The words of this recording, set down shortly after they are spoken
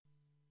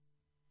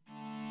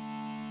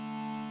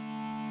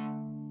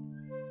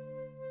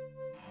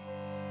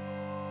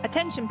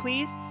Attention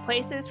please,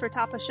 places for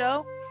top of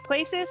show,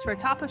 places for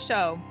top of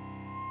show.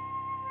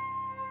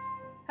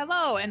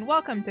 Hello and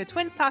welcome to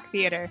Twins Talk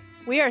Theater.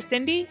 We are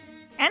Cindy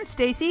and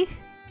Stacy,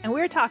 and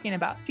we're talking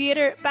about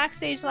theater,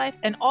 backstage life,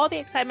 and all the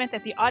excitement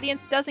that the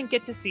audience doesn't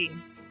get to see.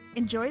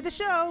 Enjoy the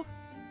show!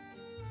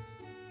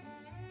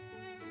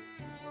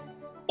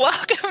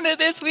 Welcome to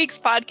this week's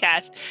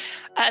podcast.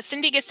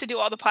 Cindy gets to do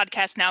all the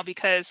podcasts now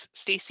because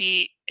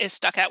Stacy is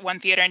stuck at one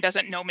theater and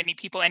doesn't know many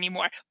people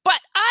anymore. But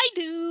I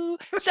do.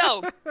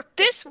 So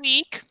this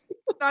week,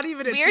 not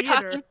even a we're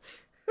theater. Talking.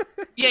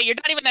 Yeah, you're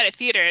not even at a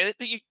theater.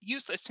 You're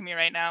useless to me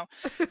right now.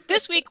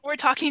 This week, we're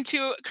talking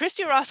to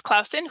Christy Ross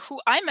Clausen, who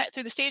I met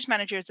through the Stage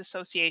Managers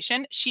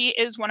Association. She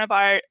is one of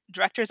our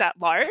directors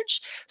at large.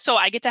 So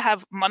I get to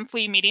have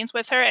monthly meetings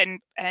with her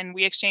and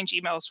we exchange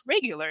emails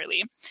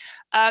regularly.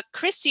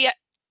 Christy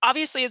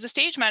obviously is a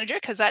stage manager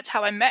because that's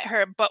how I met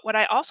her. But what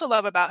I also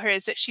love about her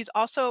is that she's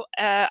also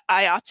a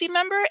IATSE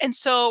member and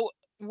so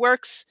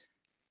works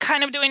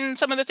kind of doing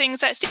some of the things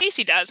that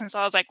Stacy does. And so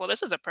I was like, well,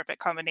 this is a perfect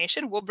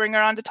combination. We'll bring her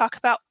on to talk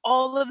about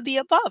all of the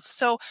above.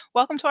 So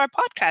welcome to our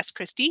podcast,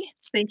 Christy.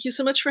 Thank you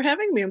so much for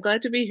having me. I'm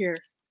glad to be here.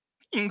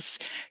 Thanks.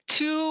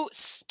 To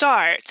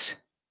start,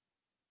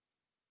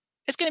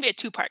 it's going to be a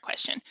two-part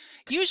question.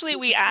 Usually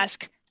we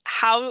ask,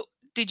 how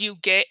did you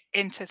get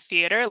into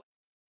theater?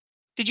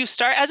 Did you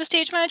start as a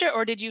stage manager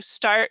or did you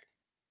start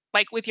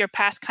like with your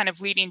path kind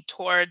of leading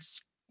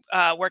towards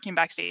working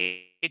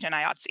backstage in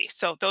IATSE?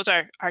 So those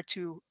are our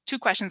two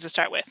questions to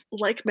start with.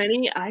 Like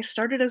many, I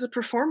started as a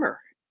performer.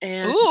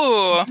 And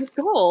Ooh. the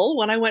goal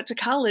when I went to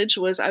college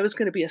was I was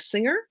going to be a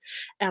singer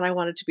and I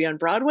wanted to be on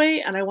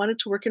Broadway and I wanted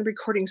to work in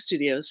recording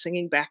studios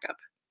singing backup.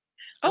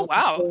 Oh,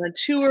 wow. Go on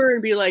tour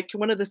and be like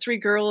one of the three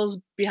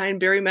girls behind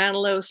Barry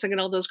Manilow singing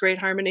all those great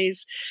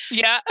harmonies.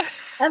 Yeah.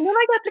 And then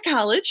I got to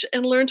college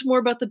and learned more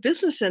about the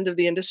business end of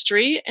the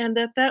industry and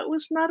that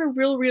was not a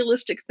real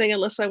realistic thing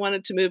unless I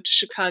wanted to move to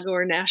Chicago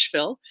or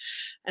Nashville.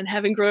 And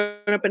having grown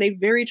up in a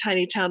very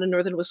tiny town in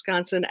northern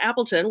Wisconsin,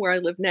 Appleton, where I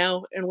live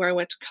now and where I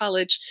went to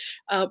college,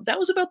 that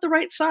was about the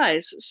right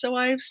size. So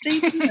I've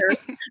stayed here.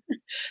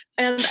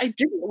 And I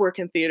didn't work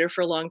in theater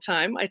for a long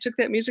time. I took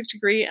that music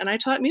degree and I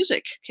taught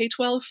music,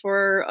 K-12,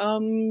 for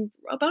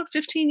about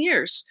 15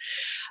 years.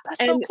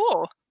 That's so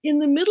cool. In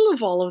the middle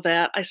of all of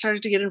that, I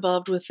started to get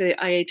involved with the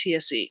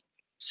IATSE.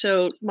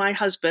 So my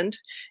husband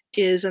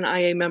is an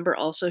IA member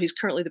also. He's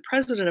currently the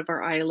president of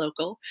our IA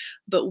local,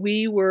 but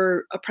we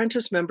were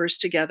apprentice members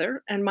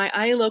together. And my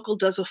IA local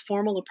does a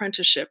formal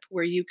apprenticeship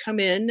where you come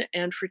in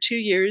and for 2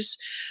 years,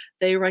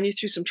 they run you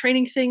through some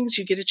training things.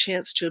 You get a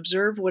chance to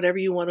observe whatever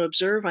you want to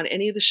observe on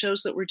any of the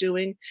shows that we're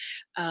doing.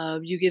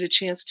 You get a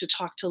chance to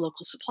talk to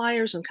local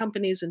suppliers and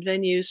companies and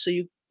venues. So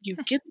you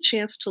get a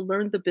chance to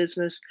learn the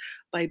business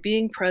by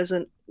being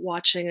present,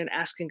 watching, and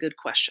asking good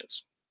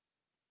questions.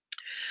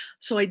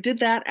 So I did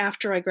that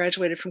after I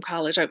graduated from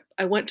college.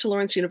 I went to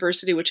Lawrence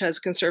University, which has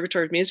a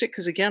conservatory of music,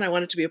 because again, I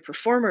wanted to be a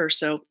performer.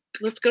 So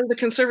let's go to the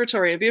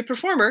conservatory and be a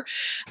performer.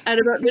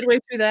 And about midway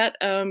through that,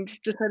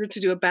 decided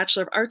to do a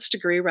Bachelor of Arts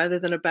degree rather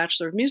than a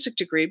Bachelor of Music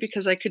degree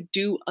because I could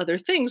do other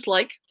things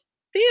like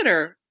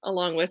theater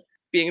along with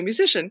being a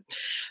musician.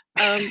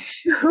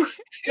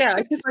 Yeah,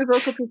 I took my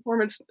vocal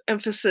performance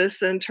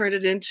emphasis and turned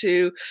it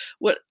into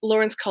what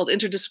Lawrence called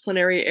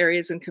interdisciplinary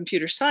areas in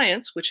computer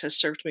science, which has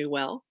served me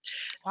well.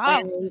 Wow.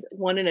 And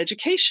one in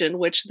education,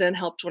 which then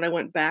helped when I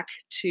went back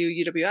to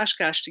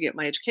UW-Oshkosh to get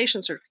my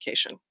education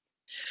certification.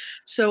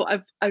 So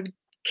I've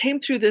came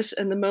through this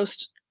in the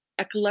most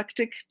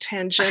eclectic,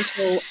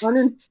 tangential,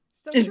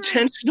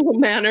 unintentional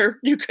manner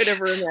you could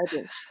ever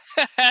imagine.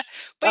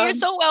 But you're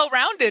so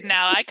well-rounded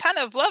now. I kind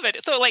of love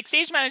it. So like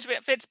stage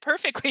management fits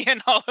perfectly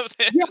in all of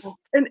this. Yeah.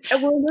 And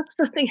well, that's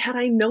the thing. Had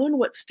I known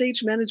what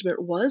stage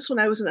management was when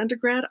I was an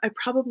undergrad, I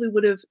probably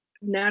would have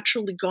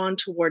naturally gone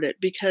toward it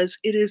because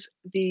it is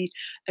the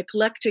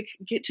eclectic,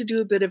 get to do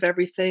a bit of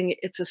everything.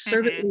 It's a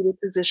servant leader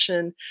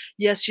position.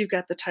 Yes, you've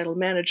got the title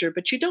manager,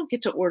 but you don't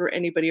get to order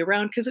anybody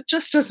around because it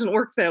just doesn't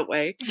work that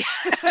way.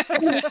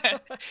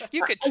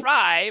 You could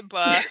try,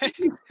 but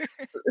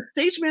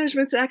stage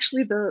management's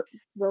actually the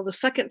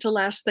second to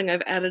last thing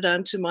I've added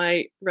onto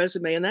my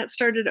resume. And that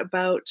started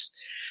about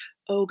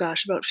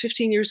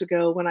 15 years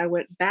ago when I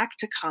went back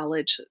to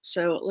college.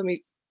 So let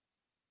me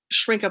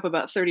shrink up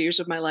about 30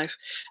 years of my life.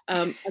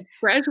 I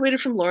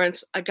graduated from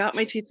Lawrence. I got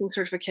my teaching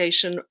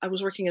certification. I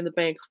was working in the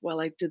bank while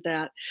I did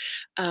that.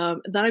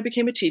 Then I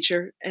became a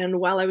teacher. And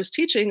while I was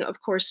teaching, of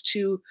course,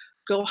 to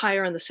go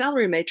higher on the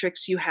salary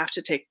matrix, you have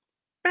to take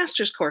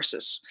master's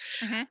courses.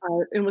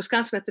 In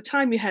Wisconsin at the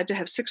time, you had to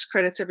have 6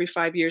 credits every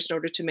 5 years in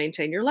order to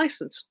maintain your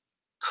license.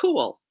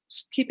 Cool.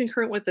 Keeping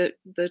current with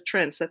the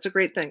trends. That's a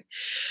great thing.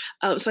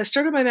 So I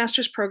started my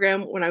master's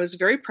program when I was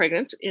very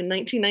pregnant in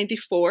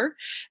 1994,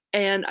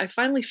 and I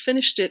finally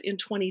finished it in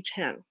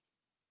 2010.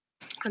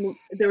 And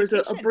there was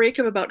a break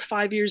of about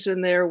 5 years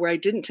in there where I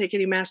didn't take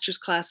any master's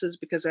classes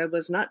because I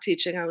was not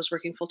teaching. I was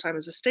working full-time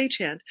as a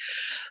stagehand.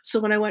 So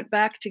when I went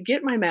back to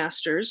get my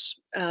master's,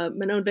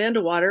 Manon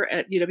Vandewater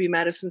at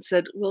UW-Madison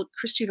said, well,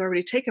 Christy, you've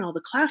already taken all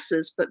the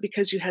classes, but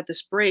because you had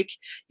this break,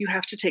 you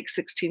have to take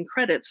 16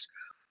 credits.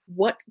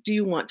 What do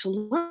you want to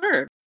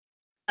learn?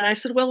 And I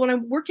said, well, when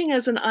I'm working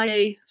as an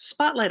IA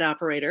spotlight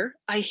operator,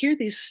 I hear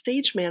these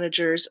stage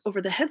managers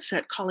over the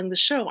headset calling the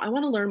show. I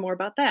want to learn more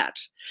about that.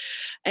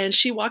 And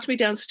she walked me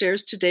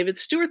downstairs to David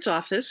Stewart's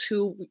office,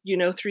 who you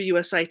know through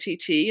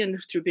USITT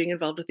and through being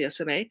involved with the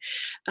SMA,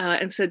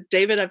 and said,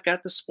 David, I've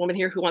got this woman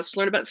here who wants to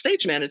learn about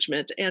stage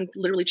management, and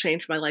literally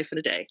changed my life in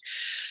a day.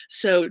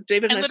 So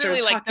David and I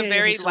started talking.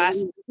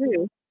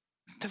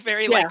 The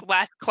very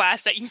last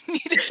class that you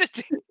needed to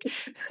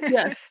take.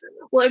 Yeah.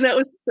 Well, and that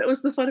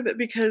was the fun of it,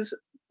 because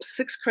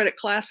 6-credit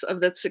class of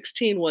that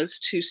 16 was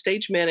to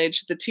stage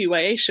manage the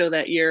TYA show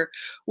that year,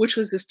 which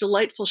was this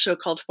delightful show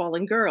called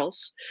Fallen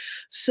Girls.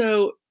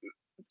 So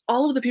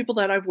all of the people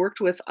that I've worked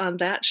with on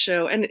that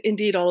show, and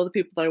indeed all of the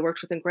people that I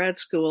worked with in grad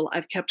school,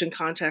 I've kept in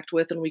contact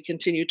with, and we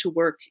continue to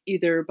work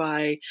either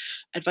by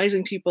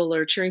advising people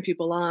or cheering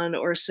people on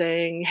or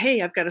saying,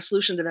 hey, I've got a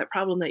solution to that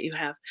problem that you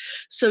have.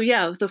 So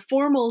yeah, the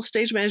formal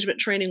stage management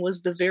training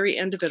was the very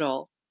end of it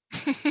all.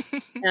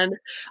 And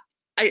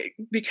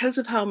because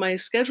of how my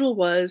schedule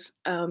was,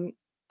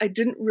 I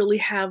didn't really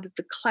have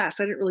the class.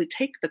 I didn't really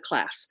take the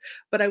class,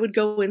 but I would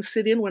go and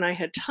sit in when I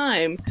had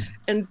time.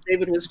 And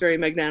David was very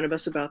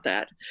magnanimous about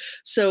that.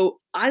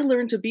 So I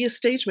learned to be a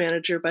stage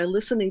manager by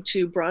listening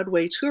to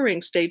Broadway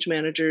touring stage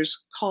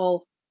managers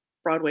call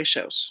Broadway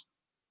shows.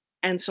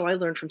 And so I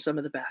learned from some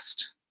of the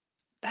best.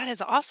 That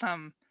is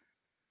awesome.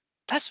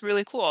 That's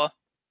really cool.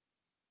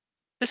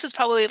 This is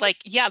probably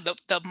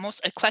the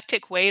most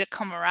eclectic way to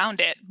come around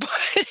it, but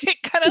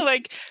it kind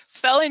of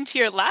fell into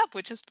your lap,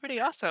 which is pretty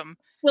awesome.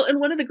 Well,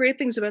 and one of the great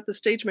things about the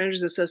Stage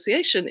Managers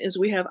Association is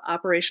we have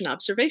Operation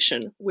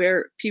Observation,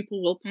 where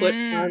people will put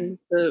on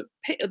the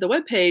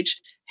webpage,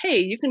 hey,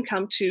 you can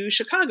come to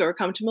Chicago or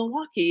come to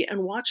Milwaukee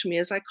and watch me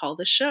as I call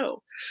the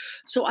show.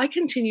 So I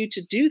continue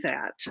to do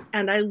that,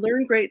 and I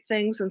learn great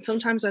things, and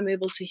sometimes I'm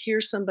able to hear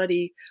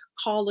somebody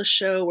call a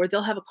show, or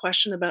they'll have a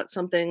question about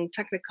something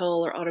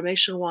technical or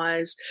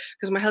automation-wise,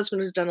 because my husband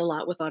has done a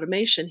lot with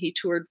automation. He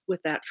toured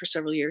with that for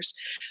several years.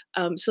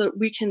 So that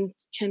we can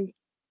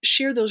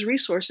share those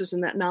resources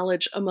and that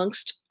knowledge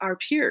amongst our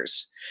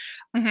peers.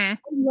 I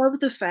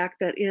love the fact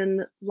that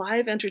in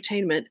live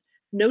entertainment,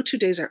 no 2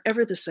 days are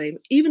ever the same.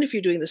 Even if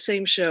you're doing the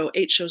same show,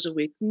 8 shows a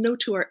week, no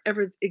 2 are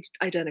ever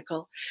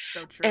identical.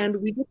 So true. And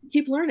we get to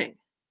keep learning.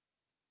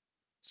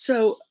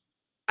 So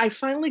I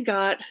finally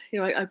got,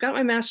 I've got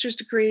my master's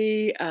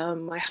degree.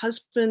 My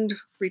husband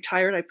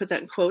retired. I put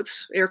that in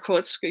quotes, air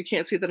quotes. You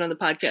can't see that on the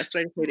podcast, but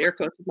I just made air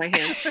quotes with my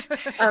hands.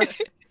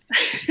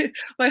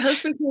 My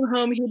husband came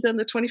home. He had done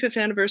the 25th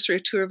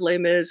anniversary tour of Les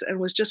Mis and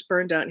was just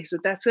burned out. And he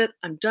said, that's it.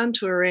 I'm done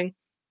touring.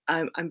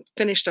 I'm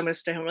finished. I'm going to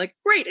stay home. I'm like,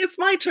 great. It's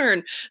my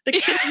turn. The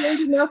kid's old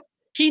enough.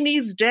 He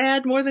needs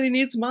dad more than he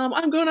needs mom.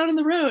 I'm going out on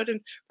the road. And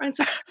Brian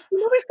says,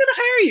 nobody's going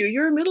to hire you.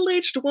 You're a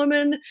middle-aged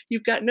woman.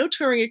 You've got no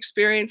touring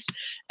experience.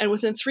 And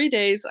within 3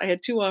 days, I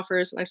had 2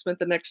 offers, and I spent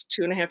the next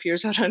 2.5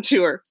 years out on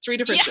tour, 3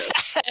 different shows.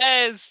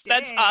 Yes,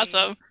 that's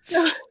awesome.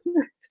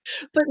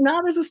 But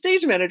not as a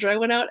stage manager. I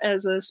went out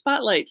as a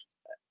spotlight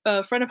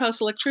front of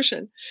house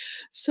electrician.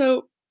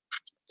 So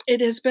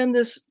it has been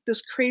this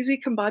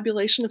crazy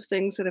combobulation of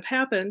things that have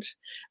happened.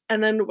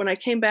 And then when I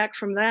came back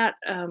from that,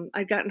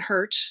 I'd gotten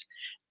hurt.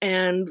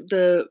 And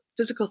the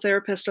physical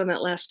therapist on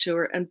that last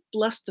tour, and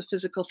bless the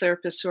physical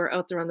therapists who are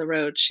out there on the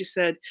road, she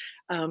said,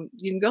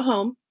 you can go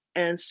home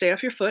and stay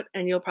off your foot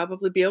and you'll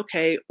probably be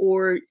okay.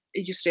 Or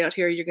you stay out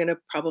here, you're going to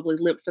probably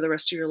limp for the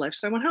rest of your life.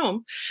 So I went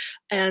home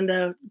and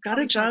got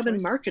a job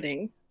in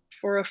marketing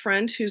for a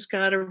friend who's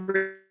got a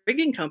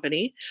rigging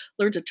company,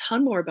 learned a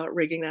ton more about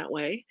rigging that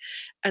way,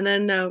 and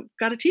then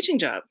got a teaching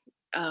job.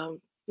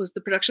 Was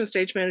the production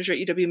stage manager at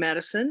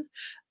UW-Madison,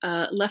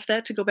 left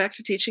that to go back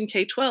to teaching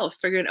K-12,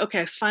 figuring,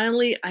 okay,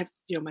 finally,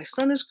 my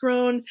son has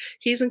grown,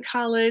 he's in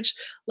college,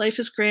 life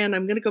is grand,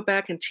 I'm going to go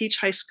back and teach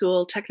high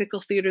school, technical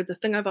theater, the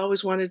thing I've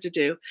always wanted to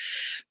do.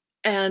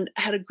 And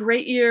had a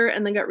great year,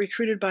 and then got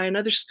recruited by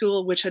another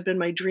school, which had been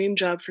my dream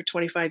job for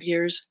 25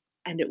 years,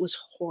 and it was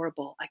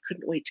horrible. I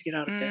couldn't wait to get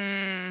out of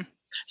there.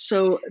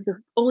 So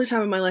the only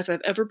time in my life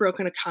I've ever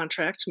broken a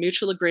contract,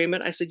 mutual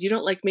agreement, I said, you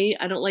don't like me,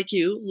 I don't like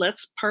you.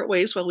 Let's part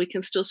ways while we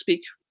can still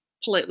speak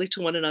politely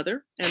to one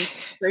another. And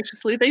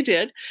graciously they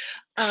did.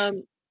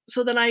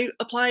 So then I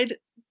applied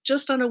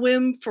just on a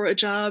whim for a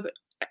job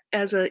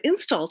as an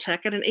install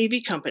tech at an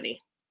AV company.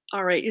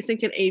 All right, you're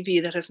thinking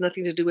AV, that has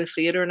nothing to do with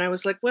theater. And I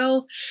was like,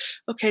 well,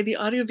 okay, the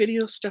audio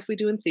video stuff we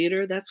do in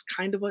theater, that's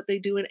kind of what they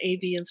do in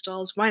AV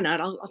installs. Why not?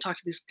 I'll talk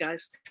to these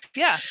guys.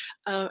 Yeah.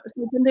 So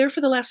I've been there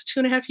for the last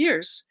 2.5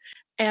 years.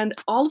 And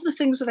all of the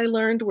things that I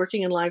learned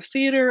working in live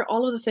theater,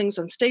 all of the things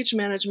on stage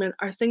management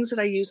are things that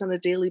I use on a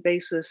daily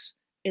basis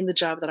in the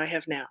job that I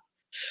have now.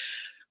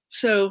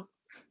 So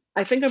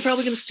I think I'm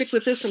probably going to stick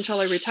with this until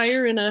I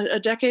retire in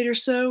a decade or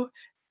so.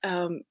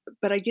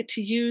 but I get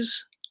to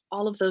use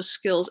all of those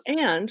skills.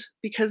 And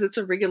because it's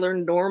a regular,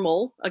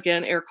 normal,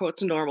 again, air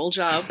quotes, normal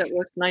job that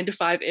works 9 to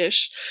 5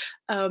 ish,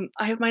 I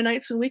have my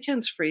nights and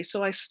weekends free.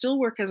 So I still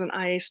work as an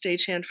IA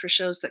stagehand for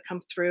shows that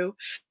come through.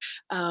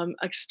 I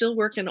still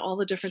work in all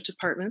the different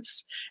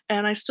departments,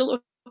 and I still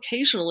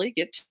occasionally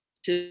get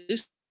to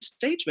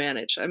stage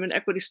manage. I'm an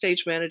equity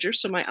stage manager,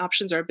 so my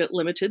options are a bit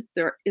limited.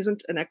 There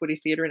isn't an equity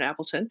theater in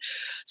Appleton.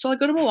 So I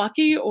go to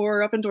Milwaukee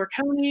or up in Door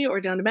County or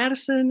down to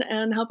Madison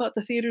and help out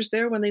the theaters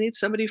there when they need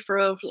somebody for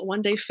a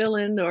one-day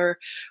fill-in, or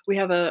we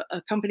have a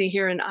company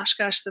here in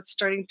Oshkosh that's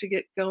starting to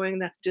get going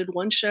that did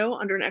one show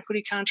under an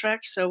equity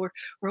contract. So we're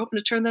hoping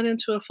to turn that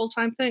into a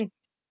full-time thing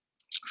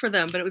for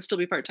them, but it would still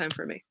be part-time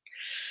for me.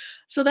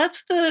 So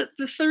that's the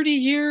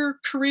 30-year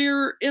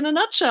career in a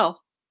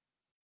nutshell.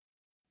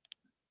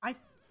 I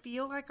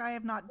feel like I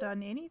have not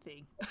done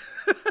anything.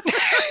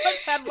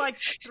 I've had like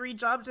 3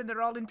 jobs and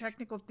they're all in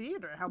technical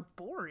theater. How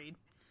boring.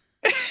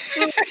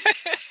 Well,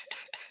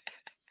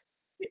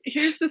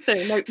 here's the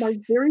thing. My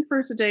very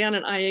first day on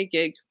an IA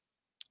gig,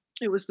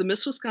 it was the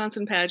Miss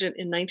Wisconsin pageant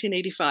in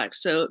 1985.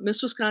 So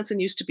Miss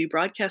Wisconsin used to be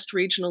broadcast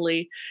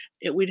regionally.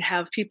 We'd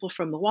have people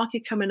from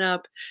Milwaukee coming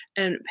up.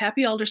 And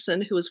Pappy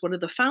Alderson, who was one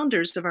of the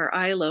founders of our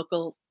IA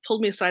local,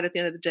 pulled me aside at the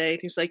end of the day. And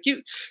he's like,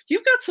 you've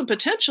got some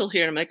potential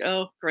here. And I'm like,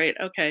 oh, great.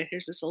 Okay,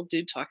 here's this old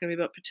dude talking to me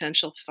about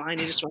potential. Fine,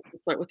 he just wants to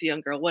flirt with the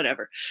young girl,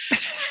 whatever.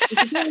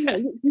 Said, yeah,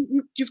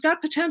 you've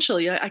got potential.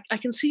 Yeah, I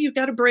can see you've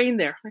got a brain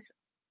there. I'm like,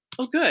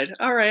 oh, good.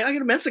 All right. I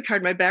got a Mensa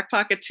card in my back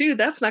pocket, too.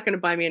 That's not going to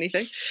buy me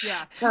anything.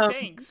 Yeah,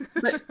 thanks.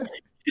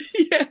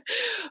 Yeah.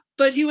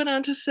 But he went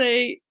on to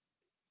say,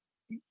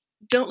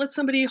 don't let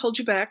somebody hold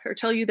you back or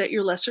tell you that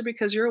you're lesser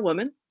because you're a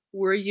woman.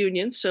 We're a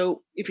union.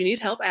 So if you need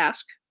help,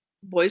 ask.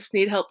 Boys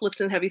need help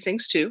lifting heavy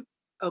things, too.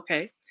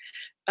 Okay.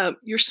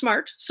 You're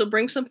smart. So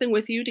bring something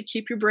with you to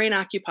keep your brain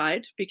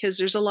occupied, because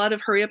there's a lot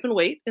of hurry up and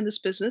wait in this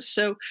business.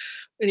 So,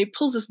 and he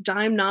pulls this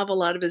dime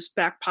novel out of his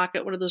back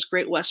pocket, one of those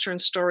great Western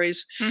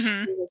stories.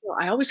 Mm-hmm.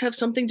 I always have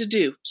something to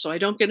do, so I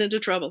don't get into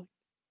trouble.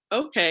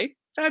 Okay,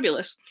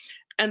 fabulous.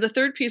 And the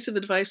third piece of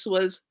advice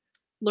was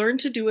learn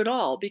to do it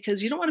all,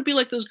 because you don't want to be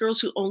like those girls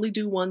who only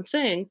do one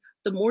thing.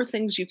 The more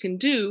things you can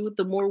do,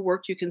 the more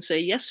work you can say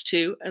yes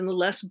to, and the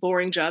less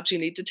boring jobs you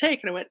need to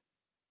take. And I went,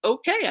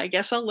 okay, I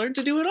guess I'll learn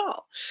to do it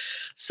all.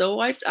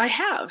 So I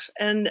have.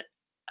 And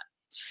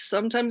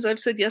sometimes I've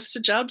said yes to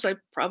jobs I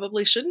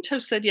probably shouldn't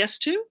have said yes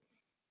to.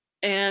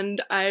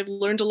 And I've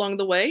learned along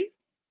the way.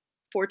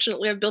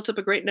 Fortunately, I've built up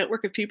a great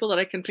network of people that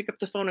I can pick up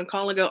the phone and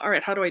call and go, all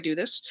right, how do I do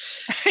this?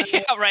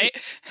 Yeah, right.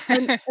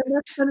 and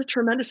that's been a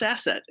tremendous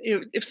asset.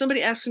 If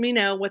somebody asks me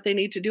now what they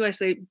need to do, I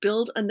say,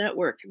 build a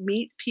network,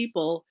 meet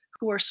people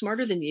who are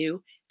smarter than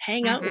you,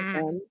 hang out with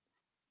them,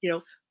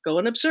 go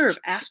and observe,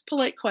 ask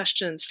polite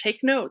questions,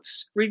 take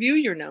notes, review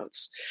your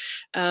notes,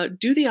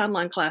 do the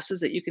online classes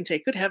that you can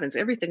take. Good heavens,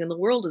 everything in the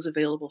world is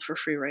available for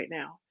free right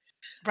now.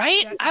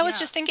 Right? Yeah, I was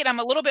just thinking I'm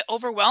a little bit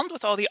overwhelmed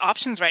with all the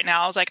options right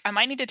now. I was like, I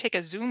might need to take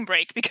a Zoom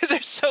break because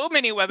there's so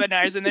many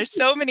webinars and there's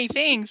so many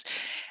things.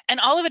 And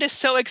all of it is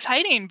so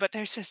exciting, but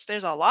there's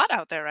a lot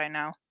out there right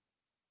now.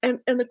 And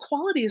the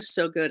quality is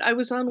so good. I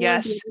was on one the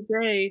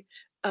other day,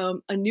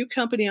 a new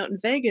company out in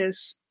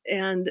Vegas,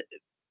 and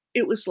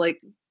it was like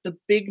the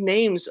big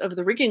names of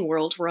the rigging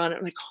world were on it.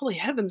 I'm like, holy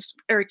heavens,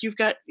 Eric, you've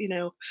got,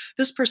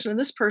 this person and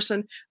this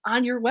person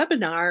on your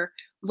webinar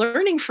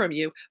learning from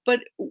you. But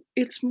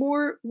it's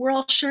more, we're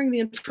all sharing the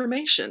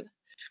information.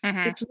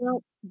 Mm-hmm. It's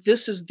not,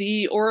 this is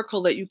the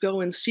oracle that you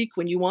go and seek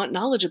when you want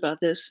knowledge about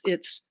this.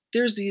 It's,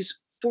 there's these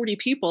 40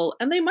 people,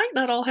 and they might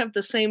not all have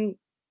the same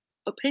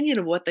opinion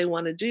of what they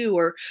want to do,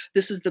 or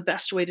this is the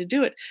best way to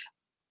do it.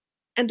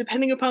 And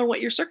depending upon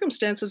what your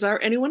circumstances are,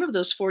 any one of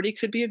those 40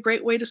 could be a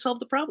great way to solve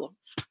the problem.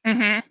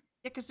 Mm-hmm. Yeah,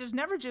 because there's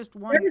never just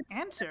one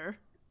answer.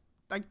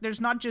 Like,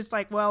 there's not just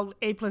like, well,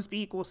 A plus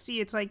B equals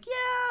C. It's like,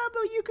 yeah,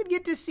 but you could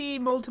get to C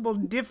multiple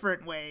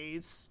different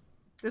ways.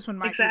 This one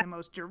might be the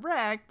most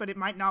direct, but it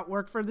might not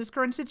work for this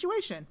current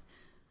situation.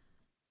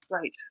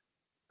 Right.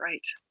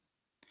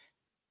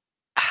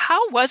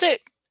 How was it,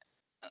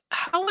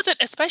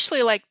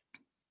 especially like,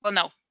 well,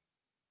 no,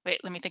 wait,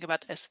 let me think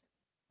about this.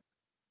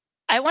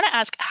 I want to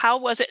ask, how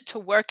was it to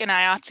work in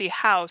IATSE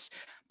House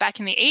back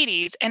in the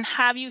 80s? And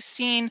have you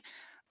seen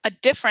a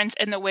difference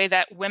in the way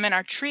that women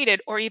are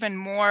treated, or even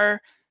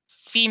more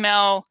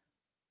female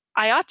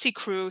IATSE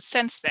crew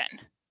since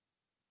then?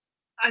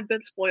 I've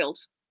been spoiled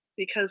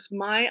because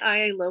my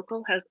IA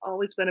local has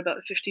always been about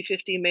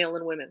 50-50 male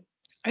and women.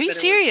 Are you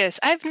serious?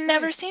 I've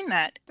never seen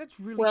that. That's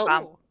really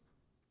cool.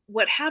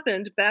 What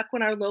happened back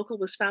when our local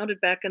was founded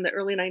back in the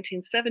early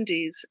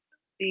 1970s,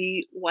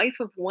 the wife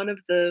of one of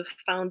the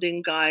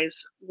founding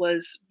guys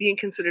was being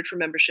considered for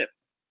membership.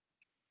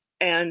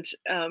 And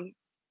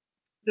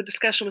the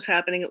discussion was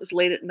happening. It was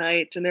late at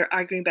night, and they're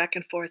arguing back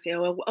and forth.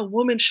 A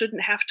woman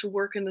shouldn't have to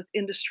work in the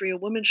industry. A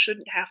woman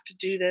shouldn't have to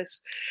do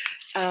this.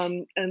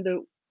 And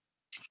the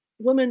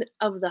woman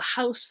of the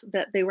house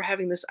that they were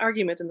having this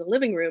argument in the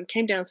living room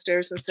came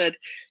downstairs and said,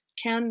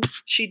 can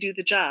she do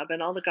the job?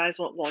 And all the guys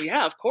went, well,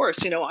 yeah, of course.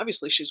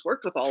 Obviously she's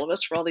worked with all of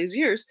us for all these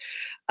years.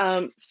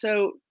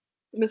 So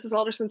Mrs.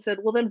 Alderson said,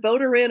 well, then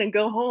vote her in and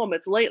go home.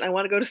 It's late and I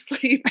want to go to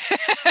sleep.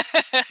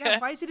 Yeah,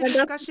 why is it a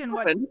discussion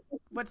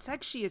what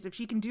sex she is? If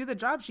she can do the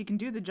job, she can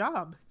do the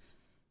job.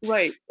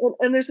 Right.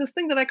 And there's this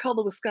thing that I call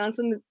the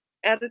Wisconsin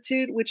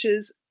attitude, which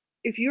is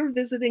if you're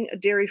visiting a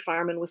dairy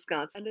farm in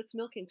Wisconsin and it's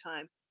milking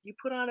time, you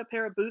put on a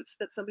pair of boots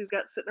that somebody's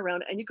got sitting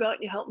around and you go out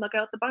and you help muck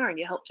out the barn,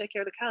 you help take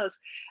care of the cows,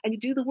 and you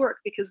do the work,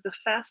 because the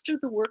faster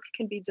the work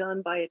can be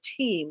done by a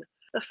team,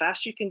 the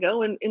faster you can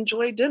go and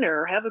enjoy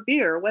dinner or have a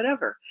beer or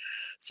whatever.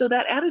 So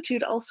that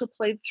attitude also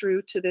played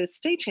through to the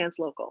stagehand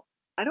local.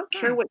 I don't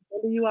care what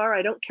gender you are.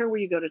 I don't care where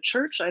you go to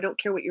church. I don't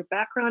care what your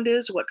background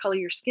is or what color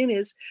your skin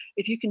is.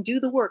 If you can do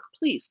the work,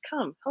 please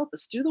come help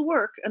us do the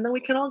work, and then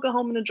we can all go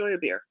home and enjoy a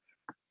beer.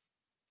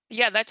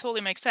 Yeah, that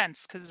totally makes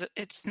sense, because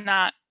it's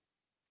not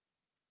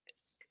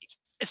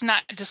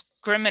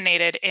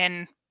discriminated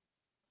in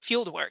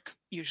field work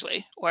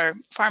usually, or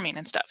farming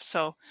and stuff.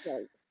 So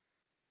right.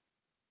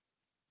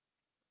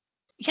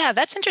 Yeah,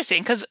 that's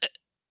interesting, because,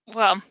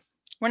 well,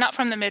 we're not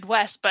from the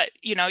Midwest, but,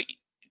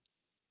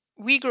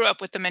 we grew up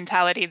with the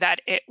mentality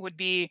that it would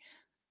be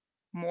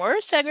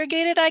more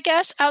segregated, I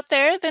guess, out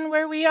there than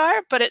where we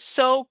are. But it's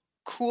so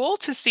cool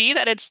to see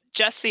that it's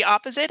just the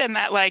opposite, and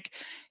that, like,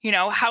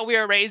 how we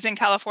were raised in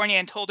California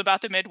and told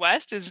about the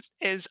Midwest is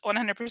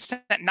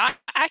 100% not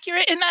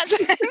accurate in that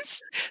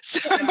sense.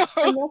 So, and that's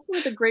one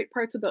of the great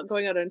parts about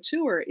going out on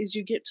tour is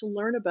you get to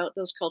learn about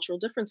those cultural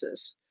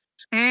differences.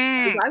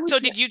 So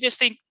did you just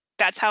think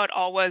that's how it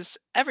all was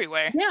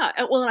everywhere? Yeah.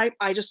 Well,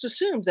 I just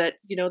assumed that,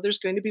 there's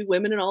going to be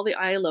women in all the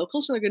IA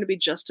locals, and they're going to be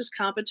just as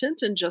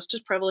competent and just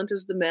as prevalent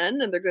as the men,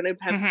 and they're going to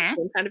have the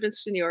same kind of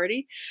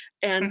seniority.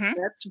 And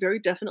that's very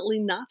definitely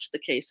not the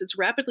case. It's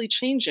rapidly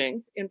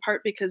changing, in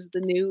part because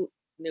the new,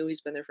 he's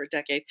been there for a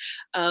decade,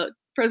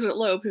 President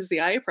Loeb, who's the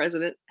IA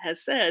president,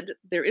 has said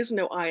there is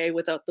no IA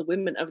without the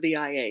women of the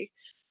IA,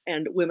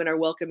 and women are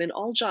welcome in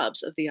all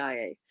jobs of the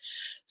IA.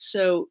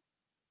 So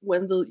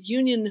when the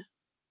union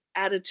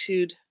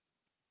attitude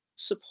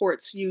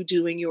supports you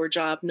doing your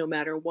job no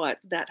matter what,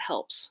 that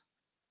helps.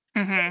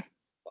 I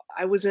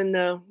was in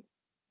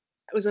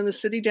a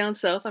city down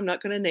south. I'm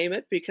not going to name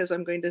it because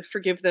I'm going to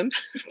forgive them,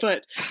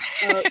 but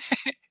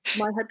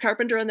my head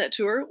carpenter on that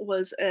tour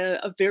was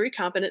a very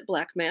competent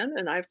Black man,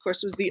 and I, of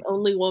course, was the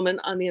only woman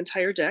on the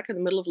entire deck in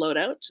the middle of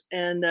loadout,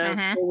 and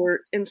there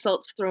were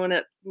insults thrown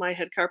at my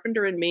head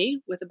carpenter and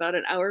me with about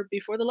an hour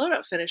before the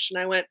loadout finished, and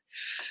I went,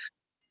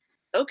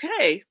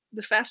 okay,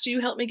 the faster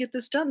you help me get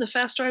this done, the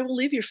faster I will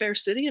leave your fair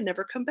city and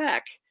never come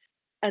back.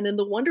 And in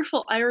the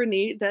wonderful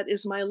irony that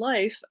is my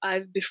life,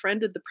 I've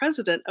befriended the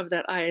president of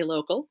that IA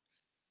local,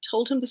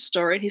 told him the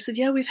story, and he said,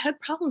 yeah, we've had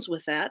problems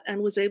with that,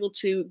 and was able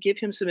to give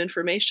him some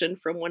information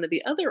from one of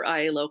the other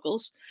IA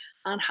locals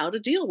on how to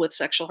deal with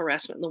sexual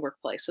harassment in the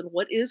workplace and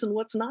what is and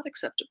what's not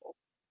acceptable.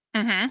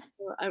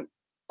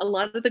 A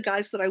lot of the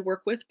guys that I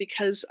work with,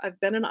 because I've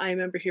been an IA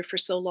member here for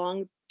so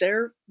long,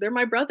 they're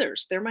my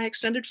brothers. They're my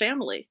extended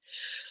family.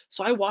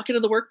 So I walk into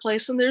the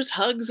workplace and there's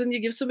hugs and you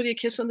give somebody a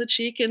kiss on the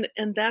cheek, and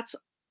that's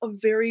a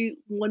very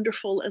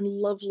wonderful and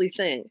lovely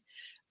thing.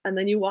 And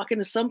then you walk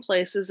into some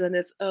places and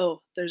it's,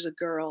 oh, there's a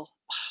girl.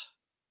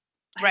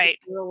 I have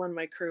a girl on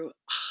my crew.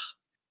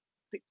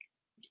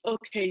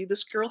 Okay,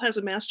 this girl has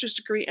a master's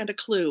degree and a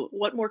clue.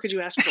 What more could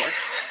you ask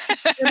for?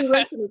 And a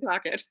wrench in her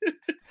pocket.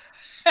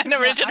 And a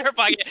wrench in her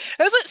pocket.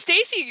 That's what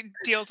Stacy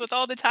deals with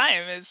all the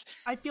time.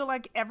 I feel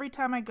like every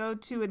time I go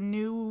to a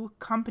new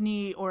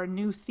company or a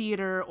new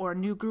theater or a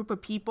new group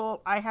of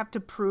people, I have to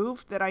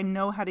prove that I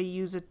know how to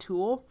use a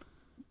tool.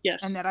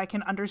 Yes. And that I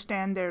can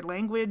understand their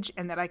language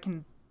and that I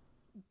can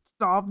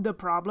solve the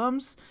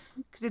problems.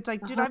 Because it's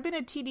like, dude, I've been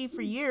at TD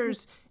for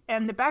years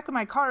and the back of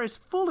my car is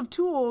full of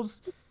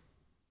tools.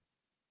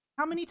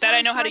 How many times that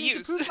I know how to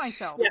use prove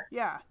myself? Yes.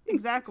 Yeah,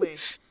 exactly.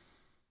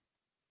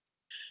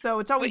 So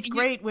it's always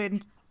great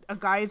when a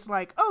guy's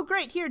like, "Oh,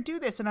 great, here, do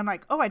this," and I'm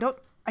like, "Oh, I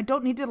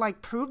don't need to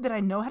like prove that I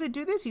know how to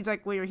do this." He's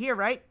like, "Well, you're here,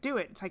 right? Do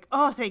it." It's like,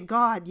 "Oh, thank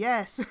God,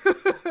 yes."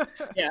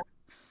 Yeah.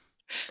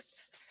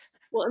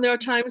 Well, and there are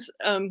times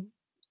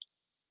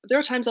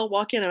I'll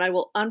walk in and I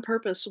will on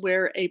purpose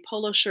wear a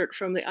polo shirt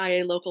from the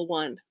IA Local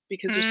 1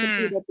 because there's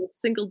something about the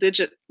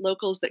single-digit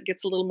locals that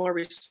gets a little more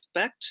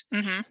respect.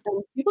 And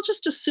people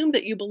just assume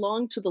that you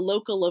belong to the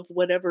local of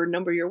whatever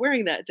number you're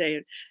wearing that day.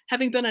 And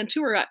having been on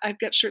tour, I've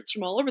got shirts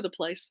from all over the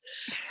place.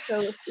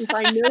 So if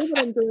I know that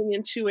I'm going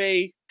into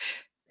a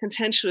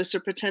contentious or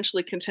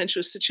potentially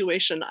contentious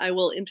situation, I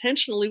will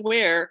intentionally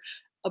wear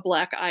a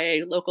black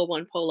IA Local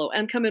 1 polo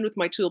and come in with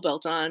my tool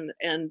belt on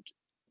and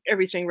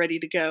everything ready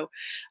to go.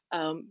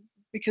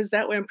 Because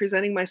that way I'm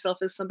presenting myself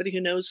as somebody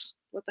who knows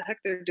what the heck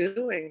they're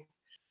doing.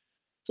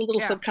 It's a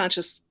little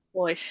subconscious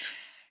ploy.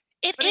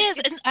 It is.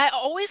 And I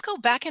always go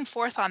back and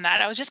forth on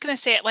that. I was just going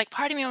to say it, like,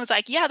 part of me was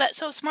like, yeah, that's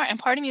so smart. And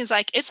part of me is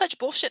like, it's such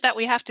bullshit that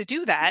we have to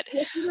do that.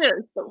 Yes, it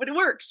is. But it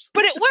works.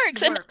 But it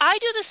works. And I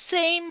do the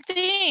same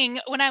thing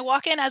when I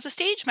walk in as a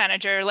stage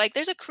manager. Like,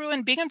 there's a crew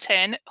in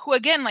Binghamton who,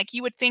 again, like,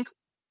 you would think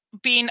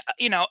being,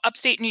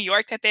 upstate New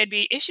York, that there'd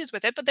be issues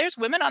with it, but there's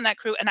women on that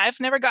crew, and I've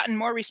never gotten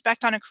more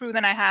respect on a crew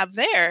than I have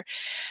there.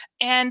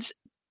 And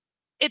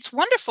it's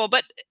wonderful,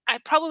 but I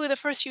probably the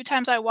first few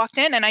times I walked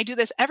in, and I do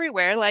this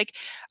everywhere, like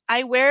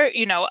I wear,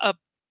 a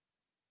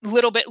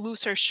little bit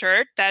looser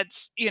shirt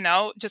that's,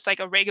 just like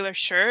a regular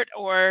shirt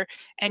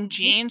and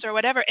jeans or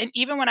whatever. And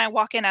even when I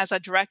walk in as a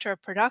director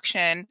of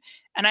production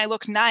and I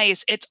look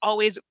nice, it's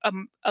always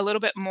a little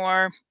bit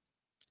more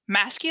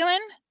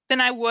masculine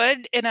than I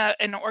would in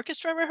an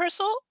orchestra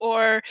rehearsal,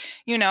 or,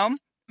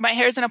 my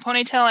hair's in a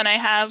ponytail and I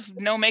have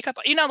no makeup,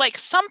 like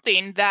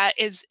something that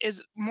is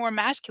more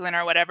masculine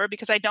or whatever,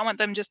 because I don't want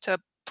them just to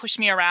push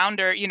me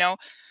around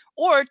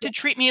or to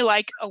treat me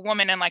like a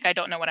woman and like I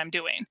don't know what I'm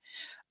doing.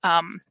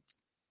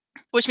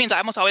 Which means I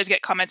almost always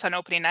get comments on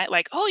opening night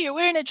like, "Oh, you're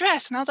wearing a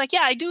dress." And I was like,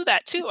 "Yeah, I do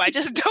that too. I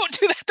just don't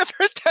do that the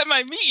first time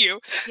I meet you."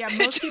 Yeah,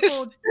 most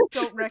people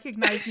don't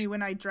recognize me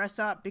when I dress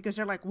up because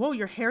they're like, "Whoa,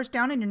 your hair's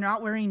down and you're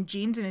not wearing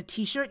jeans and a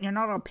t-shirt and you're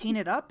not all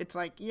painted up." It's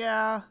like,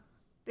 yeah,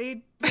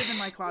 they live in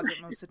my closet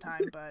most of the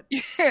time, but...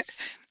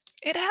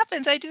 It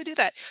happens. I do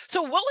that.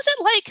 So what was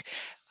it like,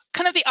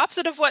 kind of the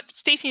opposite of what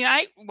Stacy and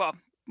I, well,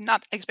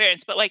 not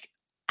experienced, but like,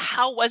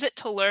 how was it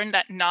to learn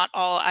that not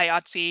all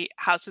IATSE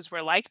houses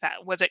were like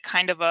that? Was it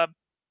kind of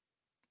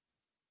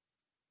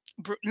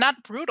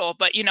not brutal,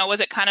 but, was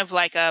it kind of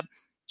like a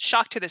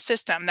shock to the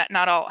system that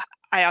not all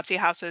IATSE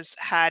houses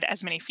had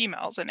as many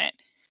females in it?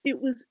 It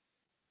was...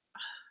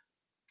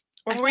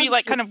 Or were you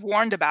like kind of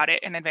warned about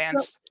it in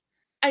advance?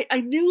 Well,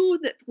 I knew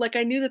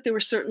that there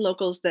were certain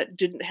locals that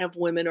didn't have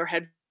women or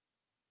had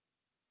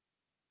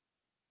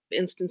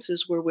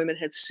instances where women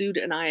had sued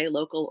an IA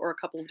local or a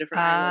couple of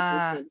different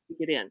IA locals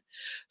to get in.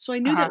 So I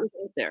knew that was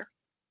out there.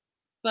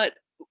 But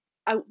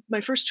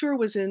my first tour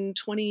was in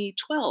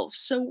 2012,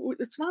 so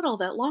it's not all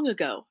that long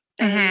ago.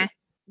 And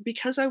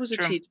because I was a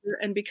teacher,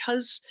 and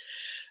because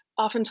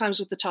oftentimes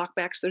with the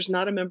talkbacks, there's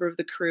not a member of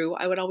the crew,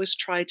 I would always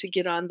try to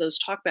get on those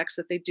talkbacks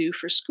that they do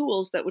for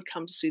schools that would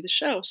come to see the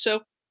show.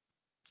 So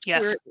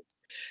yes.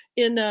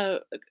 In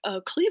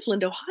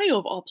Cleveland, Ohio,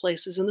 of all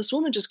places, and this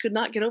woman just could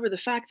not get over the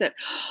fact that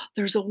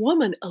there's a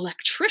woman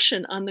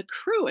electrician on the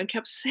crew, and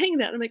kept saying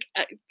that. I'm like,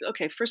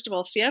 okay, first of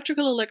all,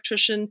 theatrical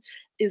electrician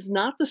is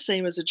not the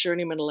same as a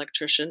journeyman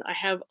electrician. I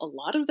have a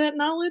lot of that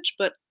knowledge,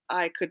 but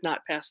I could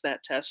not pass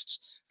that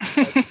test.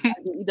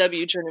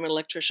 EW journeyman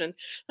electrician,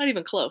 not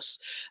even close.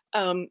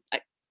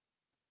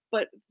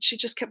 But she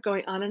just kept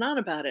going on and on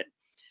about it.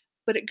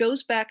 But it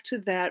goes back to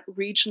that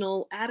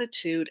regional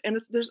attitude. And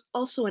there's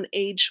also an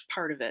age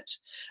part of it.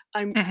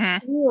 I'm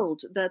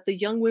thrilled that the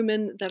young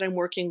women that I'm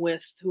working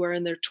with who are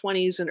in their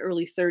 20s and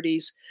early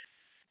 30s,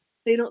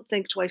 they don't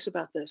think twice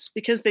about this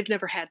because they've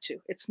never had to.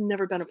 It's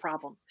never been a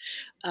problem.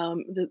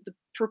 The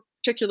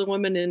particular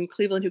woman in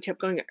Cleveland who kept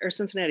going, or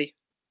Cincinnati,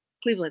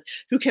 Cleveland,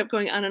 who kept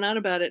going on and on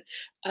about it.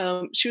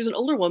 She was an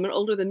older woman,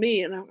 older than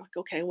me. And I'm like,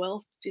 okay,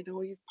 well,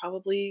 you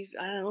probably,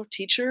 I don't know,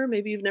 teacher,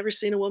 maybe you've never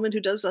seen a woman who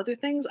does other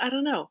things. I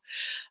don't know.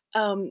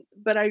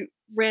 But I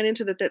ran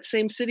into that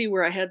same city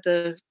where I had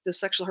the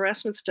sexual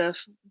harassment stuff.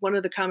 One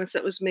of the comments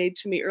that was made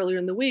to me earlier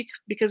in the week,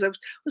 because I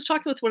was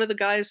talking with one of the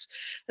guys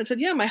and said,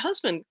 yeah, my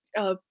husband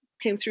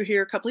came through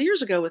here a couple of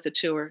years ago with a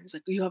tour. He's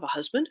like, you have a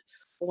husband?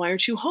 Why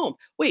aren't you home?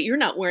 Wait, you're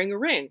not wearing a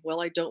ring.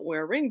 Well, I don't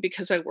wear a ring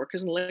because I work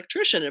as an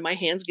electrician and my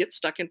hands get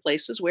stuck in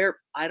places where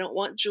I don't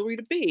want jewelry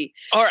to be.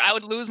 Or I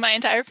would lose my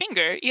entire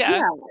finger.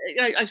 Yeah.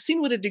 I've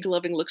seen what a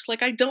degloving looks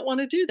like. I don't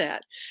want to do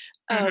that.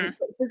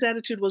 His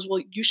attitude was,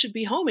 well, you should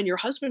be home and your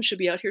husband should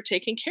be out here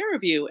taking care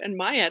of you. And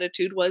my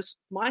attitude was,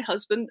 my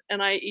husband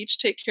and I each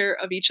take care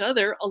of each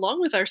other along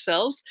with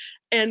ourselves.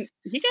 And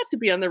he got to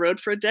be on the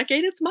road for a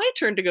decade. It's my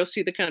turn to go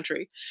see the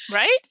country.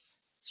 Right?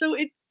 So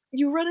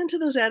you run into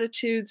those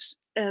attitudes,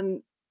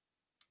 and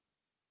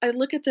I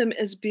look at them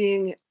as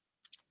being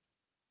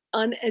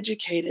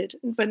uneducated,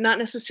 but not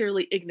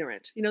necessarily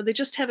ignorant. They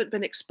just haven't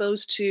been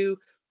exposed to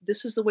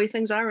this is the way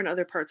things are in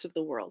other parts of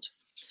the world.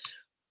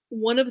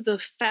 One of the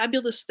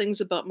fabulous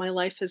things about my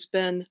life has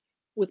been,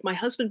 with my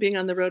husband being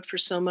on the road for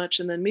so much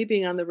and then me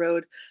being on the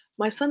road,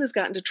 my son has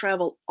gotten to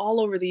travel all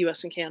over the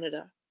US and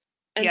Canada.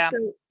 And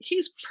so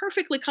he's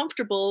perfectly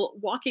comfortable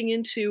walking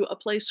into a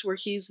place where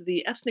he's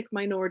the ethnic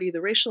minority,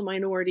 the racial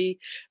minority,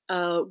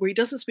 where he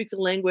doesn't speak the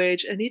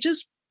language, and he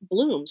just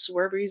blooms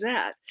wherever he's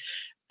at.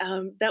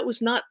 That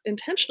was not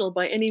intentional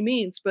by any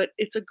means, but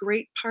it's a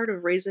great part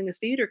of raising a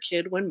theater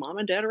kid when mom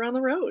and dad are on the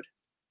road.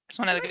 It's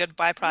one of the good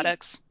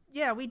byproducts.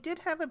 Yeah, we did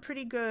have a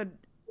pretty good...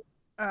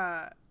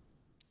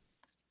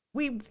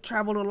 we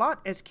traveled a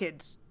lot as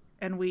kids.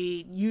 And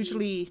we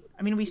usually,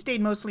 we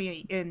stayed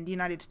mostly in the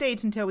United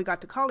States until we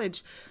got to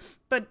college.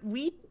 But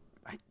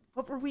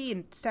what were we,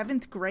 in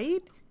 7th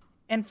grade?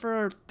 And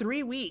for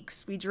 3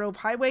 weeks, we drove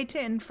Highway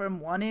 10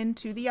 from one end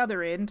to the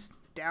other end,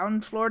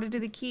 down Florida to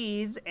the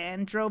Keys,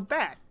 and drove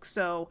back.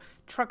 So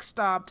truck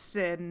stops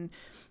and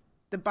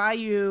the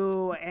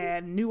Bayou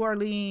and New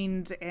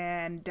Orleans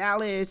and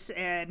Dallas,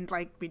 and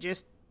we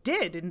just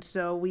did. And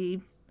so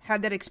we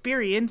had that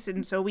experience,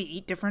 and so we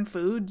eat different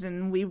foods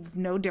and we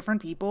know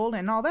different people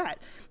and all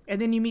that.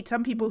 And then you meet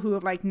some people who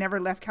have like never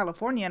left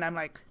California, and I'm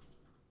like,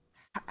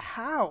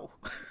 how?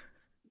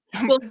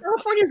 Well,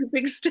 California's a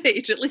big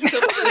state, at least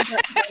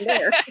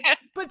there.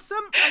 But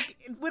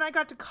when I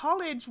got to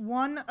college,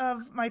 one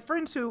of my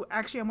friends who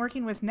actually I'm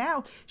working with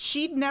now,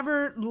 she'd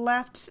never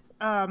left.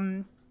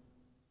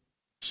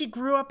 She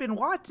grew up in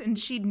Watts, and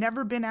she'd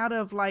never been out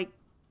of like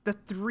the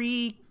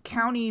 3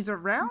 counties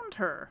around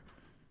her.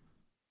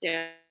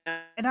 Yeah.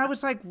 And I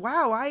was like,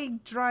 wow, I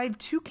drive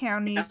 2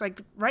 counties.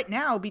 Like right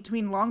now,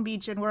 between Long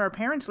Beach and where our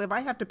parents live, I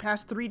have to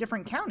pass 3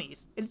 different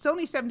counties. It's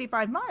only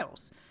 75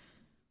 miles.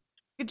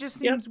 It just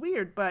seems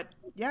weird. But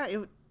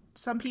yeah,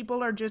 some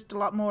people are just a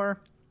lot more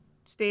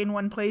stay in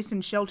one place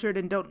and sheltered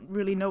and don't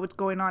really know what's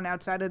going on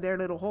outside of their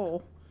little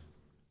hole.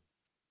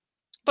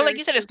 But like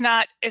you said, it's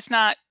not,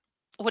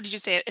 what did you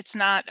say? It's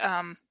not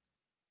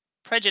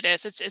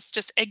prejudice. It's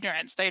just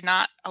ignorance. They're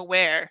not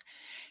aware.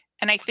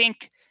 And I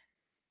think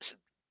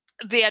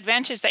the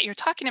advantage that you're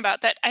talking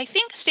about, that I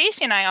think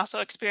Stacy and I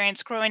also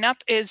experienced growing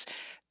up, is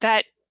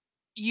that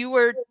you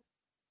were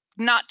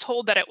not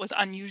told that it was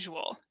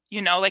unusual.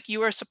 You know, like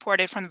you were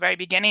supported from the very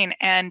beginning.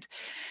 And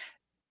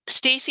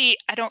Stacy,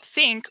 I don't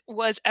think,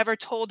 was ever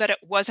told that it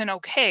wasn't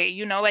okay.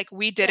 You know, like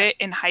we did it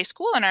in high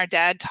school, and our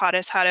dad taught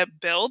us how to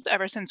build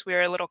ever since we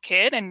were a little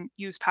kid and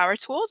use power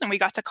tools. And we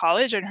got to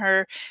college, and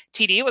her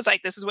TD was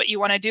like, this is what you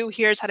want to do.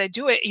 Here's how to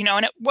do it. You know,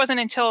 and it wasn't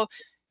until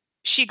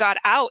she got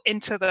out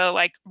into the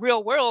like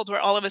real world where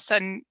all of a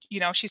sudden,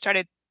 you know, she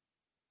started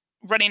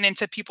running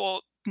into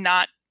people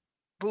not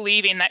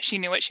believing that she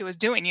knew what she was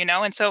doing, you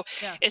know? And so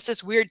it's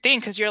this weird thing,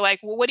 because you're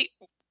like, well,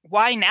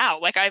 why now?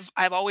 Like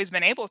I've always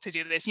been able to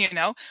do this, you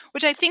know,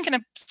 which I think in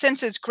a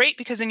sense is great,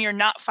 because then you're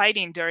not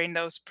fighting during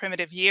those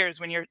primitive years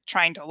when you're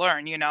trying to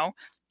learn, you know.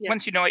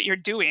 Once you know what you're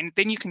doing,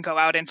 then you can go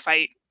out and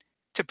fight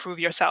to prove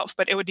yourself.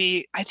 But it would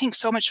be, I think,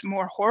 so much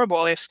more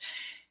horrible if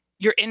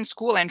you're in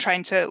school and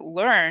trying to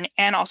learn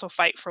and also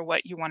fight for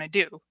what you want to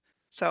do.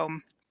 So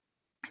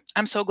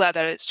I'm so glad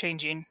that it's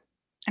changing,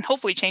 and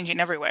hopefully changing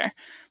everywhere.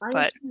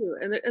 I do.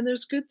 And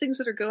there's good things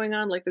that are going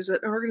on. Like there's an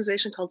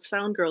organization called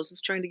Sound Girls that's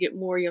trying to get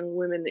more young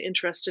women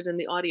interested in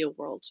the audio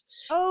world.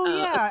 Oh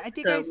yeah, I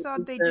think I saw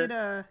they've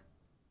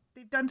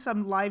done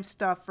some live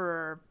stuff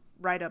for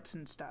write-ups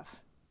and stuff.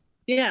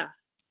 Yeah.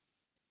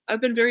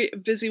 I've been very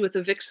busy with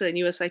Avixa and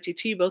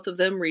USITT. Both of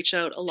them reach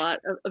out a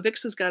lot.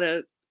 Avixa's got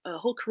a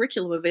whole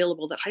curriculum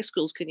available that high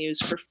schools can use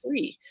for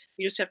free.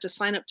 You just have to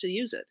sign up to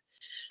use it.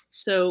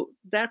 So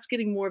that's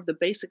getting more of the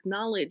basic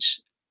knowledge,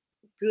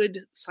 good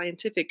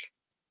scientific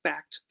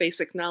backed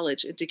basic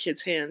knowledge into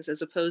kids' hands,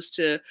 as opposed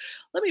to,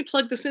 let me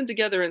plug this in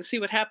together and see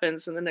what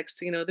happens. And the next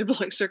thing you know, they're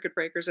blowing circuit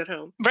breakers at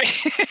home. Right.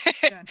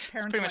 Yeah,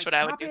 that's pretty much what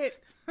I would do.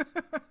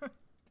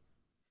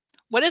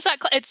 What is that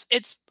called?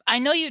 It's, I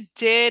know you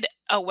did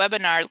a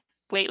webinar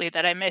lately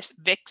that I missed.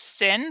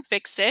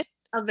 Vixit?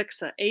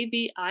 Avixa,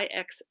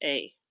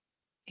 AVIXA.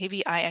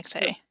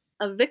 AVIXA.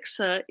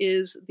 Avixa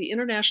is the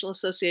International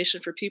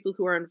Association for people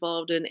who are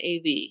involved in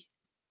AV,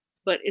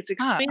 but it's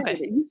expanded.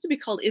 Okay. It used to be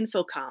called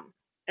Infocom,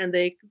 and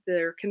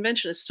their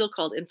convention is still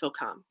called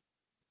Infocom.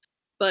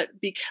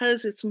 But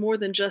because it's more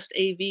than just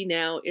AV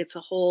now, it's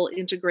a whole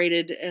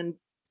integrated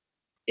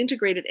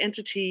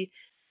entity,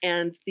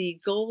 and the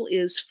goal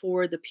is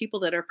for the people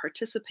that are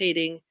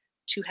participating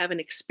to have an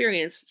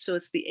experience. So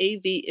it's the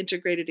AV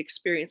Integrated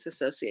Experience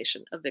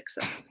Association,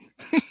 Avixa.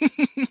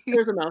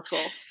 There's a mouthful.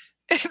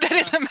 That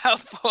is a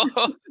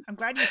mouthful. I'm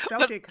glad you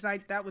spelled it, because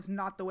that was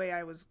not the way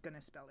I was going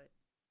to spell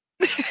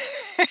it.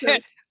 So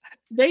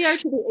they are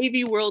to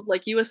the AV world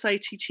like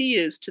USITT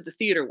is to the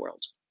theater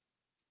world.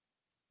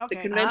 Okay,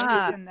 the convention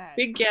is a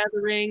big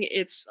gathering.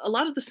 It's a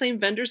lot of the same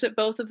vendors at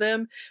both of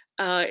them.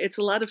 It's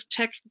a lot of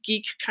tech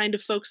geek kind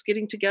of folks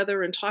getting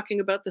together and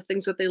talking about the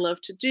things that they love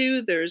to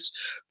do. There's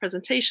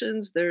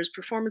presentations, there's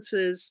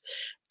performances.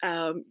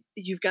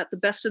 You've got the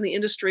best in the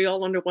industry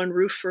all under one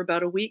roof for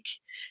about a week.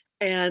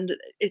 And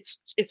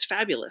it's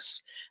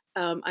fabulous.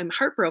 I'm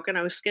heartbroken.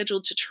 I was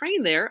scheduled to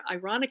train there,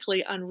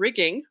 ironically, on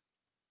rigging,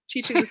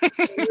 teaching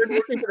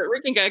working for that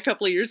rigging guy a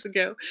couple of years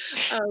ago.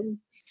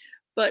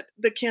 But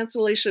the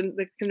convention,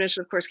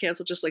 of course,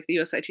 canceled, just like the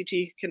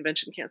USITT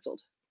convention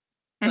canceled.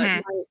 Mm-hmm.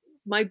 But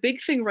my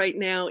big thing right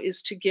now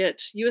is to get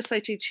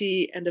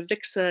USITT and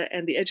Avixa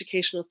and the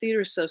Educational Theater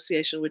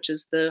Association, which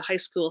is the high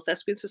school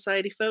thespian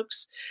society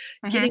folks,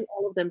 mm-hmm. getting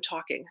all of them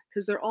talking,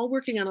 because they're all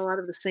working on a lot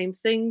of the same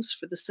things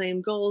for the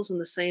same goals and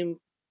the same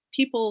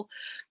people.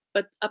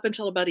 But up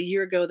until about a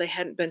year ago, they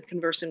hadn't been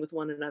conversing with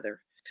one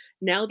another.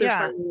 Now they're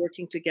finally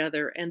working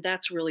together, and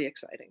that's really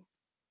exciting.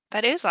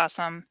 That is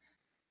awesome.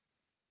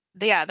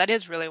 Yeah, that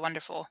is really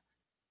wonderful,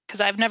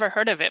 because I've never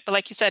heard of it. But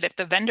like you said, if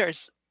the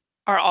vendors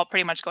are all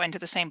pretty much going to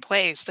the same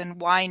place, then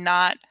why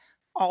not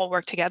all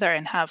work together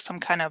and have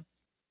some kind of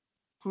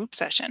group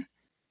session?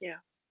 Yeah.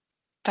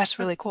 That's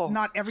really cool.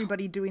 Not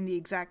everybody doing the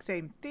exact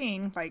same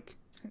thing. Like,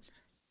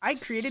 I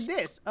created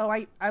this. Oh,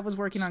 I was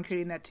working on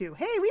creating that too.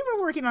 Hey, we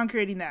were working on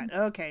creating that.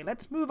 Okay,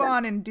 let's move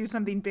on and do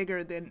something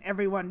bigger than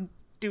everyone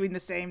doing the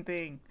same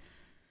thing.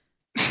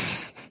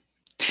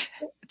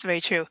 That's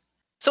very true.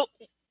 So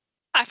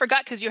I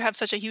forgot, because you have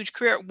such a huge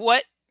career.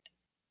 What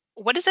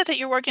is it that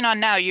you're working on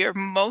now? Are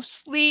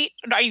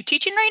you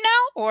teaching right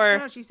now, or?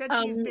 No, she said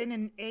she's been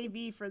in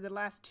AV for the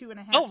last 2.5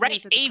 years. Oh,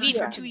 right, AV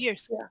for 2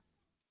 years. Yeah.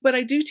 But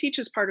I do teach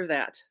as part of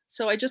that.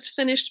 So I just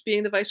finished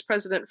being the vice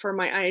president for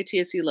my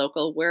IATSE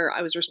local, where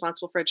I was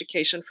responsible for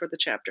education for the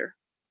chapter.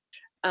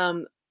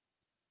 The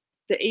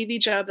AV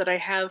job that I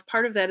have,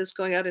 part of that is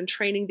going out and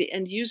training the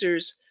end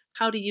users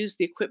how to use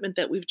the equipment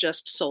that we've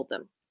just sold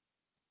them.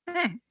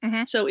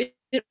 Mm-hmm. So it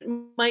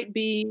might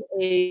be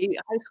a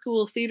high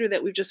school theater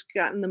that we've just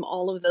gotten them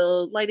all of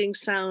the lighting,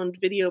 sound,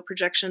 video,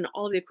 projection,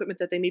 all of the equipment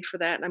that they need for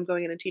that. And I'm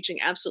going in and teaching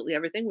absolutely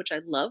everything, which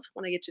I love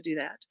when I get to do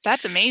that.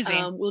 That's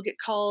amazing. We'll get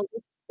called,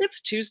 it's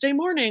Tuesday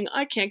morning.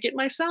 I can't get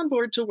my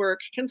soundboard to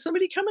work. Can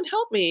somebody come and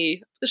help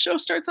me? The show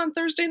starts on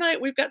Thursday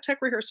night. We've got tech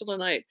rehearsal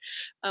tonight.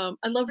 I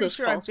love those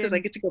calls because I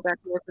get to go back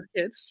and work with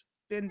kids.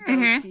 Been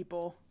those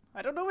people.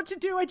 I don't know what to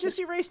do. I just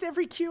erased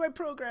every cue I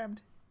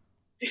programmed.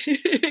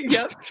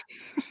 Yep.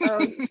 So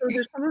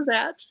there's some of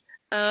that.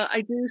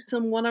 I do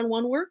some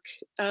one-on-one work.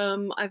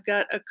 I've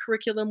got a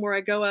curriculum where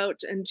I go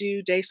out and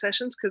do day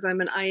sessions because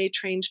I'm an IA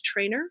trained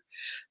trainer.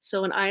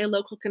 So an IA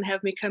local can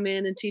have me come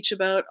in and teach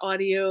about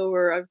audio,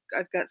 or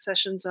I've got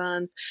sessions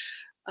on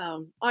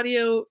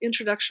audio,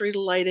 introductory to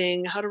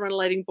lighting, how to run a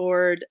lighting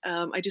board.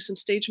 I do some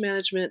stage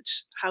management,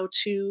 how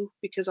to,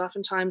 because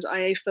oftentimes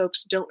IA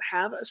folks don't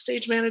have a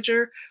stage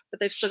manager, but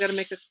they've still got to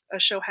make a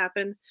show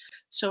happen.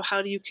 So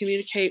how do you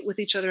communicate with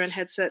each other in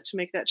headset to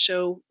make that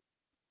show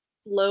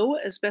flow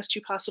as best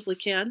you possibly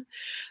can?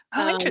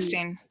 Oh,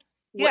 interesting.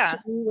 What to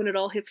do when it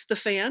all hits the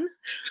fan,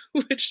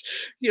 which,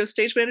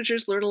 stage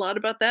managers learn a lot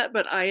about that,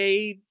 but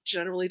IA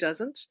generally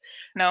doesn't.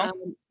 No,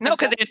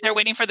 because they're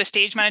waiting for the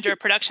stage manager or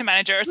production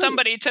manager or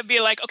somebody to be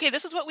like, okay,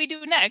 this is what we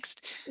do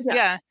next.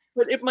 Yeah.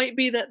 But it might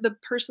be that the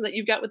person that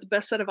you've got with the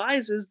best set of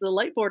eyes is the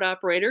light board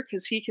operator,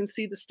 because he can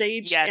see the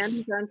stage and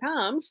he's on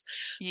comms.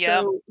 Yep.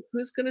 So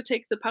who's going to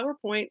take the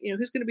PowerPoint?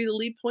 Who's going to be the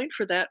lead point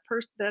for that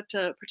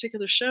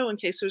particular show in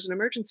case there's an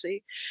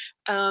emergency?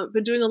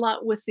 Been doing a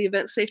lot with the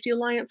Event Safety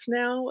Alliance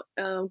now,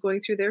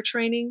 going through their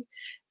training.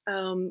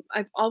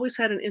 I've always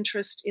had an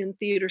interest in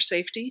theater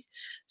safety.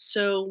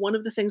 So one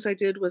of the things I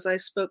did was I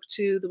spoke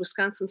to the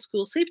Wisconsin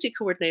school safety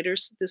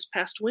coordinators this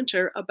past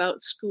winter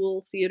about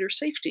school theater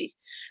safety,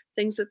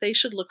 things that they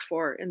should look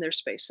for in their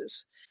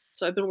spaces.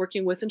 So I've been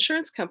working with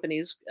insurance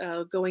companies,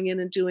 going in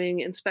and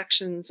doing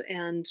inspections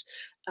and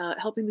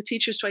helping the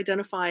teachers to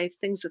identify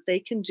things that they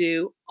can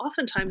do,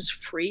 oftentimes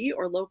free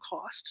or low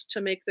cost,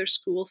 to make their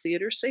school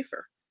theater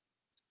safer.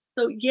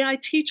 So yeah, I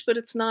teach, but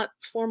it's not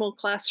formal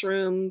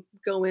classroom,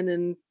 go in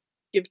and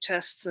give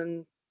tests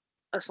and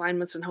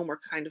assignments and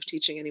homework kind of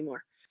teaching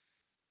anymore.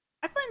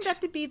 I find that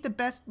to be the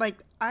best.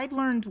 I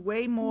learned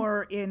way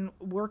more in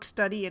work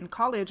study in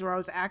college, where I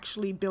was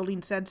actually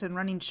building sets and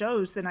running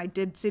shows, than I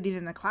did sitting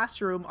in a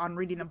classroom on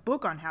reading a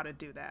book on how to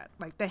do that.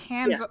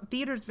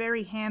 Theater's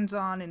very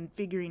hands-on and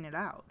figuring it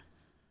out.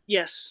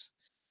 Yes.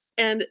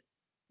 And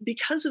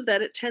because of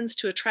that, it tends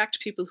to attract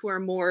people who are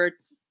more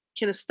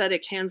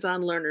kinesthetic,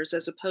 hands-on learners,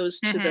 as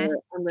opposed to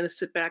I'm going to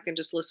sit back and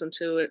just listen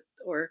to it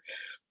or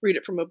read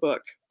it from a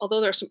book.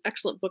 Although there are some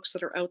excellent books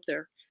that are out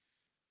there.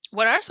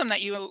 What are some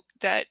that you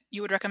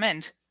would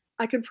recommend?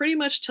 I can pretty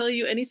much tell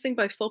you anything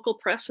by Focal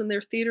Press, and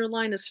their theater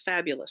line is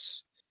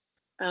fabulous.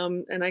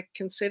 And I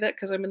can say that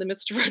because I'm in the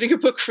midst of writing a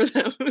book for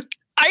them.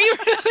 Are you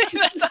really?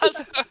 That's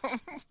awesome.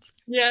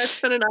 Yeah,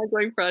 it's been an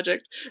ongoing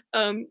project.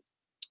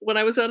 When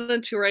I was out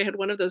on tour, I had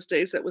one of those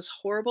days that was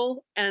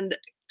horrible, and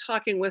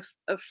talking with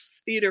a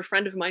theater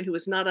friend of mine who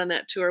was not on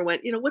that tour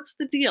went, what's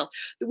the deal?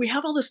 We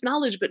have all this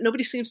knowledge, but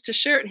nobody seems to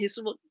share it. And he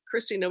said, well,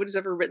 Christy, nobody's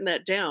ever written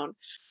that down.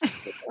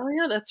 Oh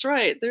yeah, that's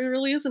right. There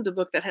really isn't a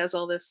book that has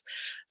all this.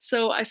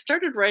 So I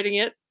started writing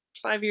it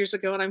 5 years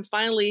ago, and I'm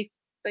finally,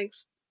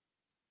 thanks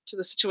to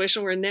the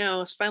situation we're in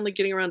now, is finally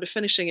getting around to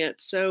finishing it.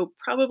 So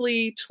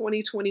probably